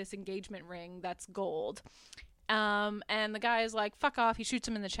for this engagement ring that's gold. And the guy is like, fuck off. He shoots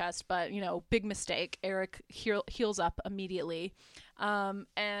him in the chest, but, big mistake. Eric heals up immediately.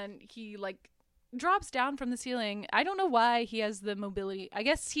 And he, like, drops down from the ceiling. I don't know why he has the mobility. I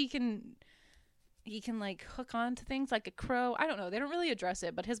guess he can like hook on to things like a crow. I don't know. They don't really address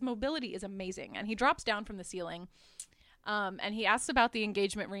it, but his mobility is amazing. And he drops down from the ceiling. And he asks about the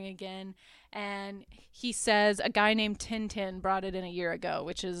engagement ring again. And he says a guy named Tintin brought it in a year ago,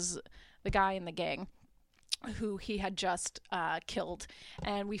 which is the guy in the gang who he had just killed.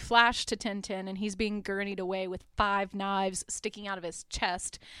 And we flash to Tintin, and he's being gurneyed away with 5 knives sticking out of his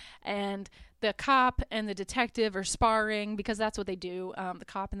chest. And the cop and the detective are sparring, because that's what they do. The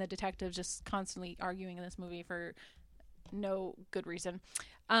cop and the detective just constantly arguing in this movie for no good reason.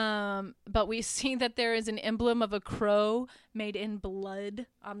 But we see that there is an emblem of a crow made in blood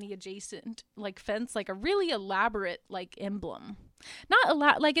on the adjacent fence, like a really elaborate emblem.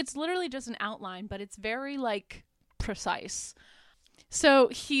 Not like it's literally just an outline, but it's very precise. So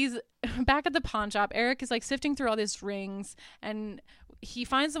he's back at the pawn shop. Eric is sifting through all these rings, and he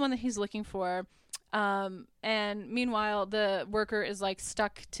finds the one that he's looking for. And meanwhile, the worker is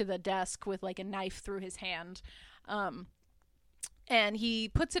stuck to the desk with a knife through his hand. And he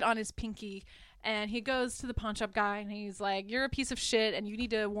puts it on his pinky, and he goes to the pawn shop guy, and he's like, you're a piece of shit, and you need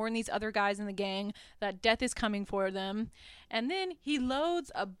to warn these other guys in the gang that death is coming for them. And then he loads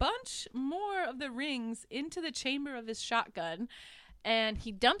a bunch more of the rings into the chamber of his shotgun, and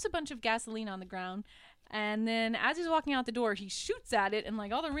he dumps a bunch of gasoline on the ground. And then as he's walking out the door, he shoots at it, and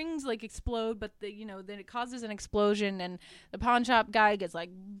all the rings explode, but then it causes an explosion, and the pawn shop guy gets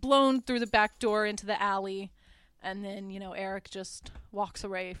blown through the back door into the alley. And then, Eric just walks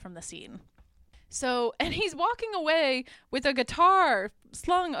away from the scene. So, and he's walking away with a guitar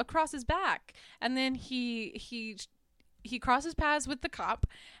slung across his back. And then he crosses paths with the cop,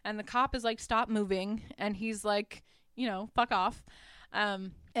 and the cop is stop moving, and he's fuck off.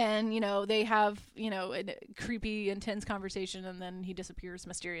 And, they have, a creepy, intense conversation, and then he disappears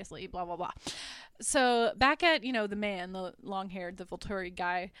mysteriously, blah, blah, blah. So back at, the man, the long-haired, the Volturi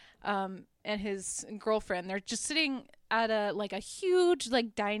guy, and his girlfriend, they're just sitting at a huge,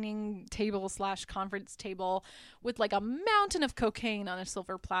 dining table / conference table with, a mountain of cocaine on a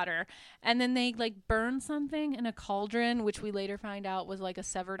silver platter. And then they, burn something in a cauldron, which we later find out was, a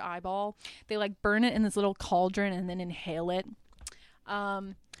severed eyeball. They, burn it in this little cauldron and then inhale it.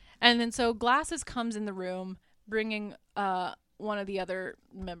 And then so Glasses comes in the room bringing one of the other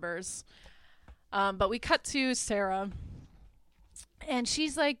members. But we cut to Sarah, and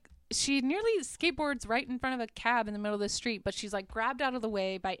she's she nearly skateboards right in front of a cab in the middle of the street, but she's grabbed out of the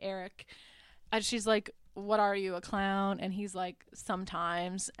way by Eric. And she's like, what are you, a clown? And he's like,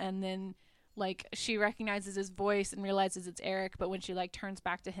 sometimes. And then like she recognizes his voice and realizes it's Eric, but when she like turns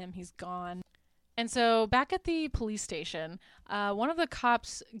back to him, he's gone. And so back at the police station, one of the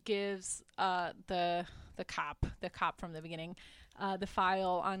cops gives the cop from the beginning the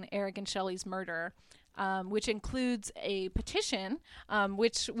file on Eric and Shelley's murder, which includes a petition,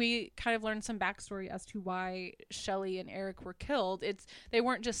 which we kind of learned some backstory as to why Shelley and Eric were killed. They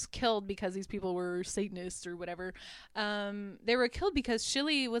weren't just killed because these people were Satanists or whatever. They were killed because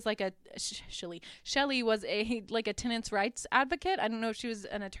Shelley was like Shelley was a tenants' rights advocate. I don't know if she was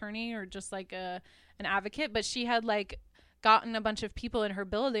an attorney or just like an advocate, but she had like gotten a bunch of people in her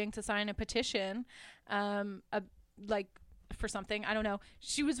building to sign a petition, for something. I don't know.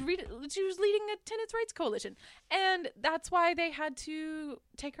 She was leading a tenants' rights coalition, and that's why they had to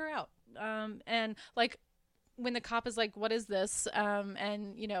take her out. And like when the cop is like, "What is this?"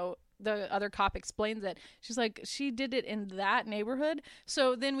 And you know, the other cop explains it. She's like, "She did it in that neighborhood."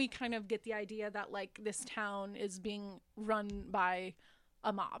 So then we kind of get the idea that like this town is being run by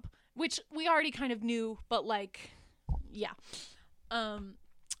a mob, which we already kind of knew, but like, yeah.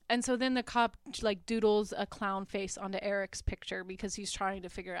 And so then the cop like doodles a clown face onto Eric's picture because he's trying to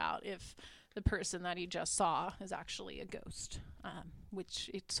figure out if the person that he just saw is actually a ghost,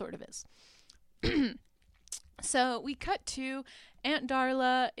 which it sort of is. So we cut to Aunt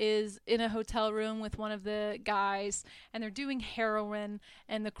Darla is in a hotel room with one of the guys, and they're doing heroin,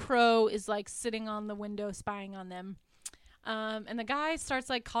 and the crow is like sitting on the window spying on them. And the guy starts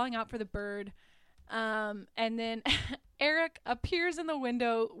like calling out for the bird. And then Eric appears in the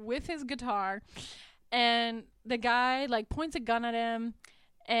window with his guitar, and the guy like points a gun at him,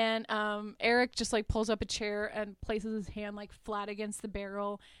 and Eric just like pulls up a chair and places his hand like flat against the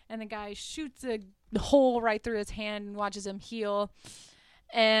barrel, and the guy shoots a hole right through his hand and watches him heal.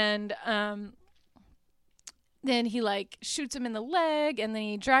 And then he like shoots him in the leg, and then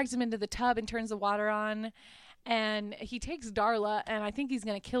he drags him into the tub and turns the water on. And he takes Darla, and I think he's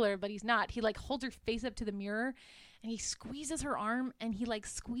going to kill her, but he's not. He, like, holds her face up to the mirror, and he squeezes her arm, and he, like,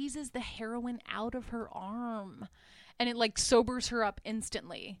 squeezes the heroin out of her arm. And it, like, sobers her up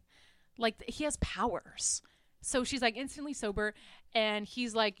instantly. Like, he has powers. So she's, like, instantly sober, and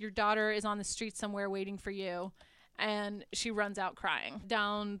he's like, your daughter is on the street somewhere waiting for you. And she runs out crying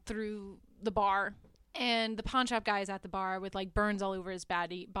down through the bar. And the pawn shop guy is at the bar with, like, burns all over his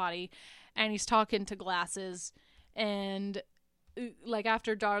body. And he's talking to Glasses, and like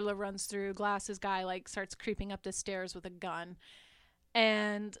after Darla runs through, Glasses guy like starts creeping up the stairs with a gun,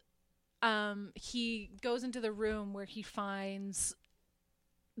 and he goes into the room where he finds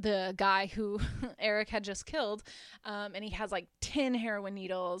the guy who Eric had just killed, and he has like 10 heroin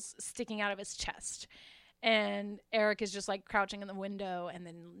needles sticking out of his chest, and Eric is just like crouching in the window and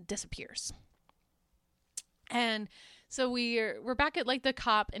then disappears. And so we're back at like the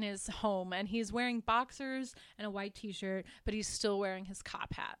cop in his home, and he's wearing boxers and a white t-shirt, but he's still wearing his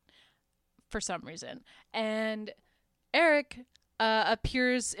cop hat for some reason. And Eric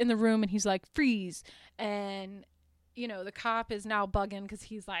appears in the room, and he's like, freeze. And, you know, the cop is now bugging because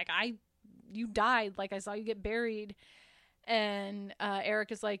he's like, you died. Like, I saw you get buried. And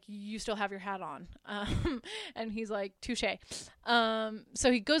Eric is like, you still have your hat on. And he's like, touche.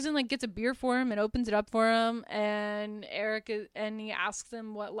 So he goes in, like, gets a beer for him and opens it up for him. And he asks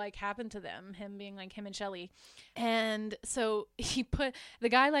him what, like, happened to them, him being, like, him and Shelley. And so the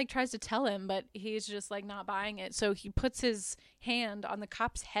guy, like, tries to tell him, but he's just, like, not buying it. So he puts his hand on the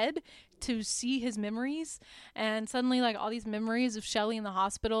cop's head to see his memories. And suddenly, like, all these memories of Shelley in the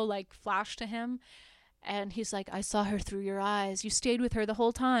hospital, like, flash to him. And he's like, I saw her through your eyes. You stayed with her the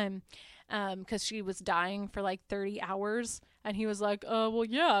whole time. Because she was dying for like 30 hours. And he was like, well,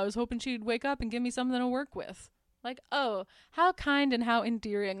 yeah, I was hoping she'd wake up and give me something to work with. Like, oh, how kind and how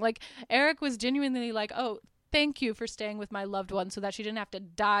endearing. Like, Eric was genuinely like, oh, thank you for staying with my loved one so that she didn't have to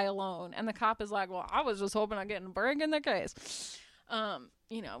die alone. And the cop is like, well, I was just hoping I'd get a break in the case.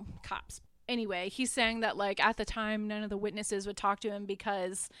 You know, cops. Anyway, he's saying that, like, at the time, none of the witnesses would talk to him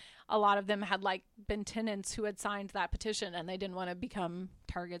because a lot of them had, like, been tenants who had signed that petition, and they didn't want to become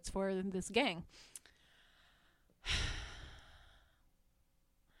targets for this gang.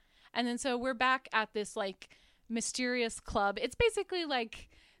 And then so we're back at this, like, mysterious club. It's basically, like,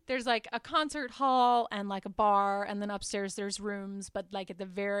 there's, like, a concert hall and, like, a bar, and then upstairs there's rooms, but, like, at the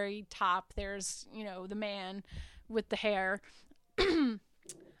very top there's, you know, the man with the hair.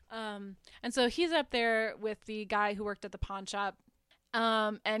 And so he's up there with the guy who worked at the pawn shop,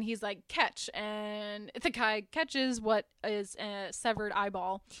 and he's like, catch, and the guy catches what is a severed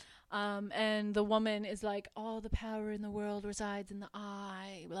eyeball, And the woman is like, all the power in the world resides in the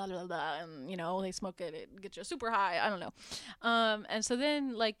eye, blah, blah, blah. And, you know, they smoke it, it gets you super high. I don't know. And so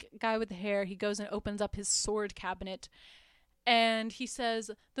then, like, guy with the hair, he goes and opens up his sword cabinet. And he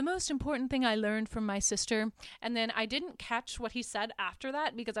says, the most important thing I learned from my sister. And then I didn't catch what he said after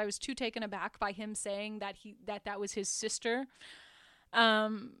that because I was too taken aback by him saying that was his sister.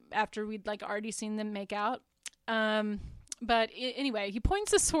 After we'd, like, already seen them make out. But anyway, he points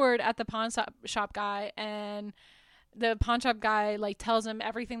the sword at the pawn shop guy, and the pawn shop guy, like, tells him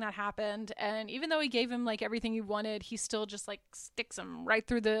everything that happened. And even though he gave him, like, everything he wanted, he still just, like, sticks him right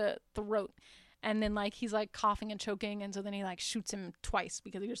through the throat. And then, like, he's, like, coughing and choking, and so then he, like, shoots him twice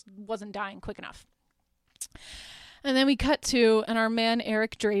because he just wasn't dying quick enough. And then we cut to, and our man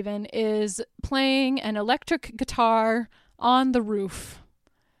Eric Draven is playing an electric guitar on the roof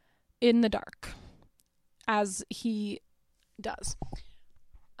in the dark, as he does.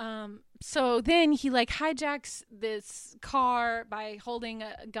 So then he, like, hijacks this car by holding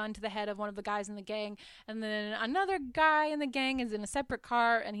a gun to the head of one of the guys in the gang, and then another guy in the gang is in a separate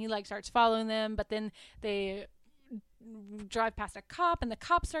car, and he, like, starts following them, but then they drive past a cop, and the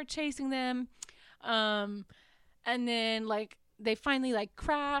cops start chasing them, and then, like, they finally, like,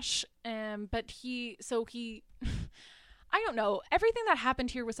 crash, but he I don't know. Everything that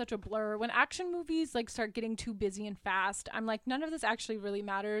happened here was such a blur. When action movies, like, start getting too busy and fast, I'm like, none of this actually really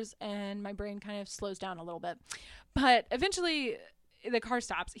matters, and my brain kind of slows down a little bit. But eventually, the car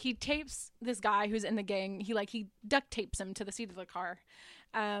stops. He tapes this guy who's in the gang. He duct tapes him to the seat of the car.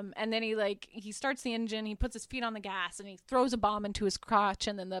 And then he starts the engine. He puts his feet on the gas, and he throws a bomb into his crotch,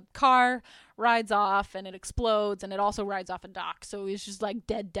 and then the car rides off, and it explodes, and it also rides off a dock. So he's just, like,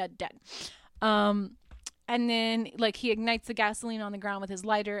 dead. And then, like, he ignites the gasoline on the ground with his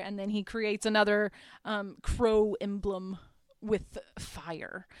lighter, and then he creates another crow emblem with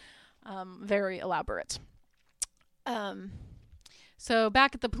fire. Very elaborate. So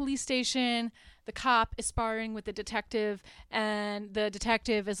back at the police station, the cop is sparring with the detective, and the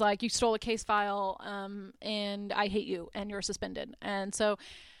detective is like, you stole a case file, and I hate you, and you're suspended. And so,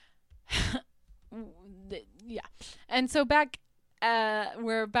 yeah. And so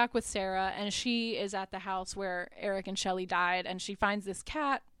we're back with Sarah, and she is at the house where Eric and Shelley died, and she finds this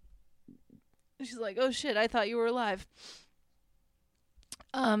cat. She's like, oh shit, I thought you were alive.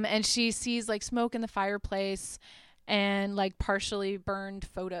 And she sees, like, smoke in the fireplace and, like, partially burned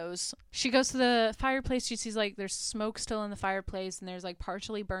photos. She goes to the fireplace. She sees, like, there's smoke still in the fireplace, and there's, like,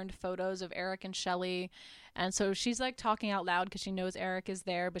 partially burned photos of Eric and Shelley. And so she's, like, talking out loud because she knows Eric is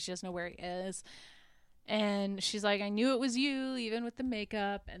there, but she doesn't know where he is. And she's like, I knew it was you, even with the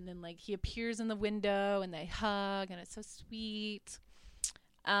makeup. And then, like, he appears in the window, and they hug, and it's so sweet.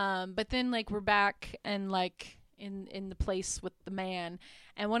 But then, like, we're back and, like, in the place with the man,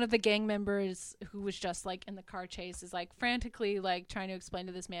 and one of the gang members who was just, like, in the car chase is, like, frantically, like, trying to explain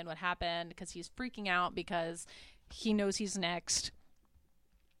to this man what happened because he's freaking out because he knows he's next.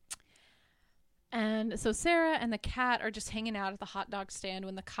 And so Sarah and the cat are just hanging out at the hot dog stand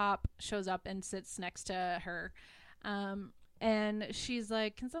when the cop shows up and sits next to her. And she's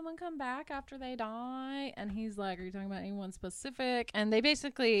like, can someone come back after they die? And he's like, are you talking about anyone specific? And they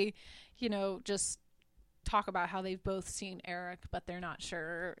basically, you know, just talk about how they've both seen Eric, but they're not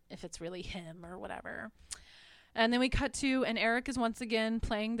sure if it's really him or whatever. And then we cut to, and Eric is once again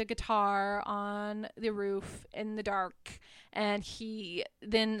playing the guitar on the roof in the dark. And he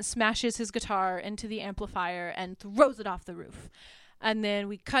then smashes his guitar into the amplifier and throws it off the roof. And then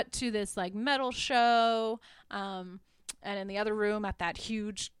we cut to this, like, metal show. And in the other room at that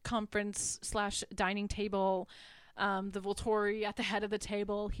huge conference/dining table, the Volturi at the head of the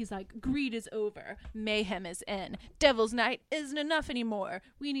table, he's like, greed is over, mayhem is in, Devil's Night isn't enough anymore,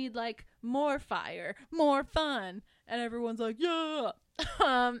 we need, like, more fire, more fun. And everyone's like, yeah.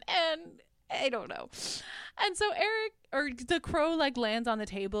 And I don't know. And so the crow, like, lands on the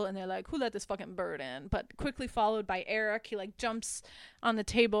table, and they're like, who let this fucking bird in? But quickly followed by Eric. He, like, jumps on the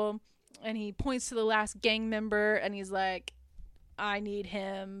table, and he points to the last gang member, and he's like, I need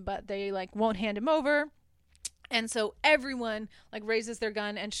him, but they, like, won't hand him over. And so everyone, like, raises their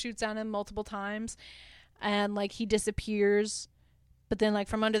gun and shoots at him multiple times. And, like, he disappears. But then, like,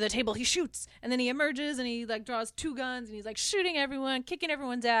 from under the table, he shoots. And then he emerges, and he, like, draws two guns. And he's, like, shooting everyone, kicking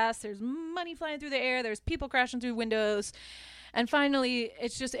everyone's ass. There's money flying through the air. There's people crashing through windows. And finally,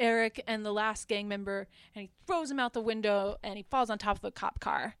 it's just Eric and the last gang member, and he throws him out the window, and he falls on top of a cop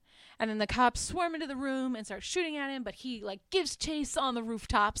car. And then the cops swarm into the room and start shooting at him, but he like gives chase on the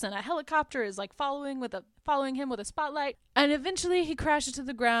rooftops, and a helicopter is like following him with a spotlight. And eventually he crashes to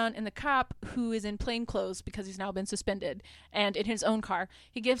the ground, and the cop, who is in plain clothes because he's now been suspended, and in his own car,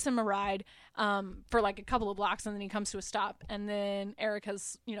 he gives him a ride for like a couple of blocks, and then he comes to a stop, and then Eric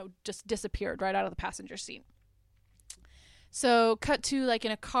has, just disappeared right out of the passenger seat. So cut to like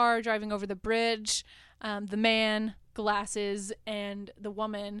in a car driving over the bridge, the man, glasses, and the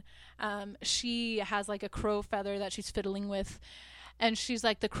woman, she has like a crow feather that she's fiddling with, and she's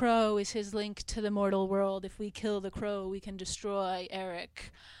like, the crow is his link to the mortal world. If we kill the crow, we can destroy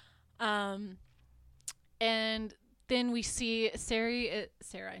Eric. And then we see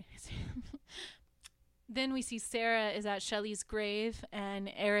Then we see Sarah is at Shelley's grave,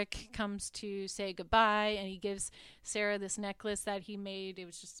 and Eric comes to say goodbye, and he gives Sarah this necklace that he made. It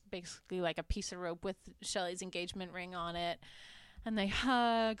was just basically like a piece of rope with Shelley's engagement ring on it. And they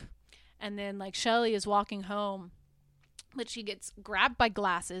hug, and then like Shelley is walking home, but she gets grabbed by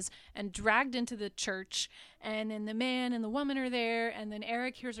glasses and dragged into the church, and then the man and the woman are there, and then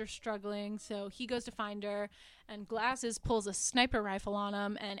Eric hears her struggling, so he goes to find her, and Glasses pulls a sniper rifle on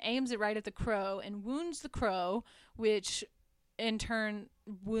him and aims it right at the crow and wounds the crow, which in turn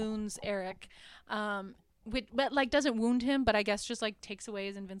wounds Eric, but like doesn't wound him, but I guess just like takes away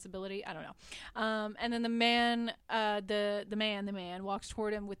his invincibility. I don't know. And then the man walks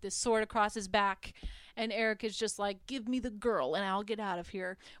toward him with this sword across his back, and Eric is just like, give me the girl and I'll get out of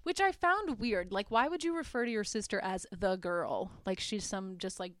here, which I found weird. Like, why would you refer to your sister as the girl? Like she's some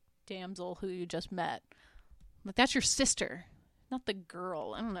just like damsel who you just met. Like, that's your sister, not the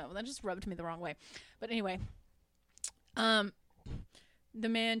girl. I don't know. That just rubbed me the wrong way. But anyway, the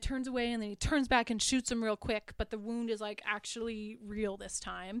man turns away, and then he turns back and shoots him real quick, but the wound is like actually real this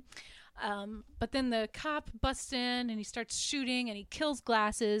time. But then the cop busts in and he starts shooting, and he kills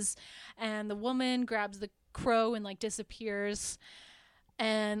Glasses, and the woman grabs the crow and like disappears.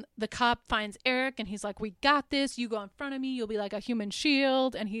 And the cop finds Eric, and he's like, we got this. You go in front of me. You'll be like a human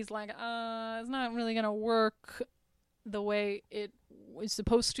shield. And he's like, it's not really going to work the way it was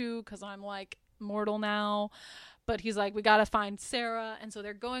supposed to, because I'm like mortal now. But he's like, we got to find Sarah. And so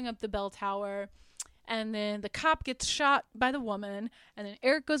they're going up the bell tower. And then the cop gets shot by the woman, and then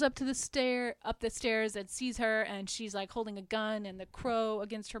Eric goes up the stairs and sees her, and she's like holding a gun and the crow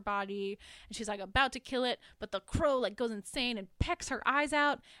against her body, and she's like about to kill it, but the crow like goes insane and pecks her eyes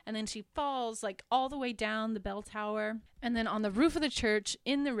out, and then she falls like all the way down the bell tower. And then on the roof of the church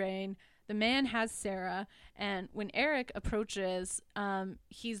in the rain, the man has Sarah, and when Eric approaches,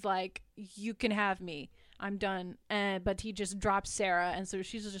 he's like, you can have me. I'm done. But he just drops Sarah, and so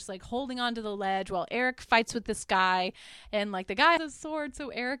she's just like holding onto the ledge while Eric fights with this guy, and like the guy has a sword, so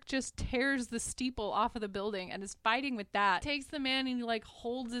Eric just tears the steeple off of the building and is fighting with that. Takes the man and he like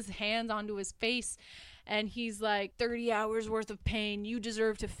holds his hands onto his face, and he's like, 30 hours worth of pain, you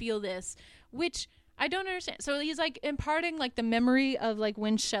deserve to feel this, which I don't understand. So he's like imparting like the memory of like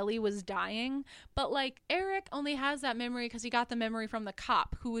when Shelley was dying, but like Eric only has that memory because he got the memory from the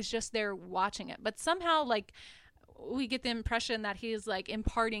cop who was just there watching it. But somehow like we get the impression that he is like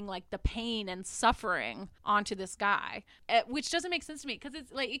imparting like the pain and suffering onto this guy, which doesn't make sense to me, because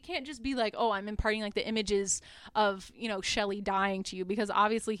it's like, it can't just be like, oh, I'm imparting like the images of, Shelley dying to you, because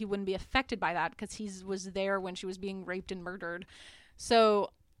obviously he wouldn't be affected by that because he was there when she was being raped and murdered. So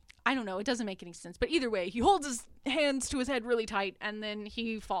I don't know. It doesn't make any sense. But either way, he holds his hands to his head really tight, and then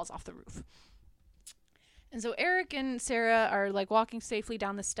he falls off the roof. And so Eric and Sarah are like walking safely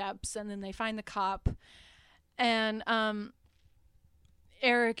down the steps, and then they find the cop. And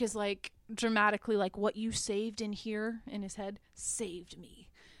Eric is like dramatically like, what you saved in here, in his head, saved me,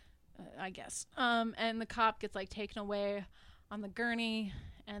 I guess. And the cop gets like taken away on the gurney,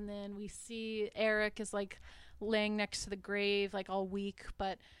 and then we see Eric is like laying next to the grave, like all weak,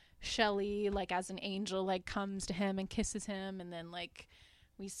 but Shelley, like as an angel, like comes to him and kisses him, and then like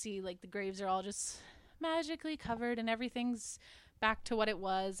we see like the graves are all just magically covered and everything's back to what it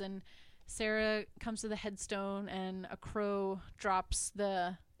was. And Sarah comes to the headstone, and a crow drops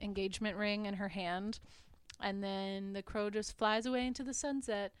the engagement ring in her hand, and then the crow just flies away into the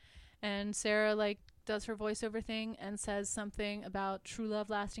sunset, and Sarah like does her voiceover thing and says something about true love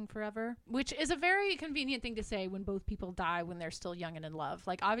lasting forever, which is a very convenient thing to say when both people die when they're still young and in love.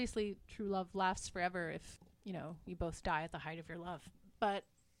 Like, obviously true love lasts forever if, you both die at the height of your love. But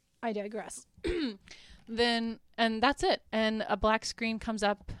I digress. And that's it. And a black screen comes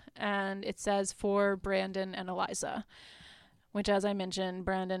up, and it says for Brandon and Eliza, which, as I mentioned,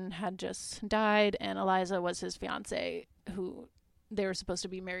 Brandon had just died, and Eliza was his fiance who they were supposed to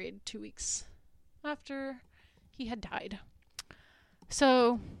be married 2 weeks after he had died.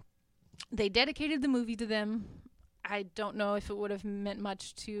 So they dedicated the movie to them. I don't know if it would have meant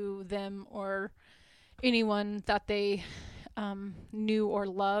much to them or anyone that they knew or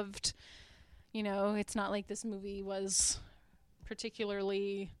loved. You know, it's not like this movie was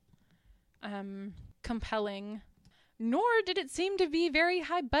particularly compelling, nor did it seem to be very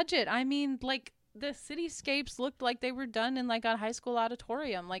high budget. I mean, like, the cityscapes looked like they were done in like a high school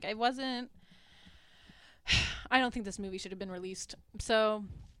auditorium. Like, I don't think this movie should have been released. So,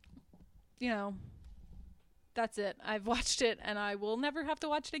 you know, that's it. I've watched it and I will never have to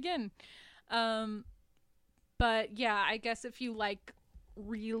watch it again. But yeah, I guess if you like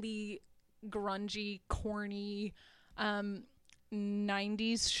really grungy, corny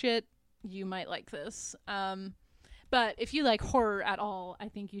 90s shit, you might like this. But if you like horror at all, I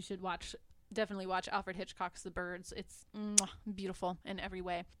think you should definitely watch Alfred Hitchcock's The Birds. It's beautiful in every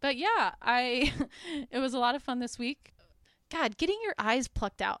way. But yeah, it was a lot of fun this week. God, getting your eyes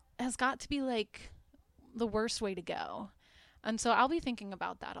plucked out has got to be like the worst way to go. And so I'll be thinking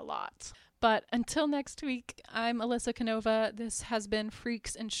about that a lot. But until next week, I'm Alyssa Canova. This has been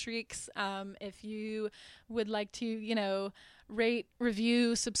Freaks and Shrieks. If you would like to, rate,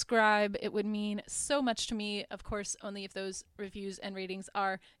 review, subscribe, it would mean so much to me. Of course, only if those reviews and ratings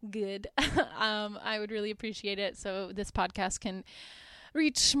are good. I would really appreciate it so this podcast can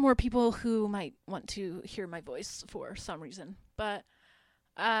reach more people who might want to hear my voice for some reason. But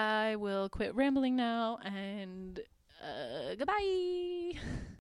I will quit rambling now and goodbye.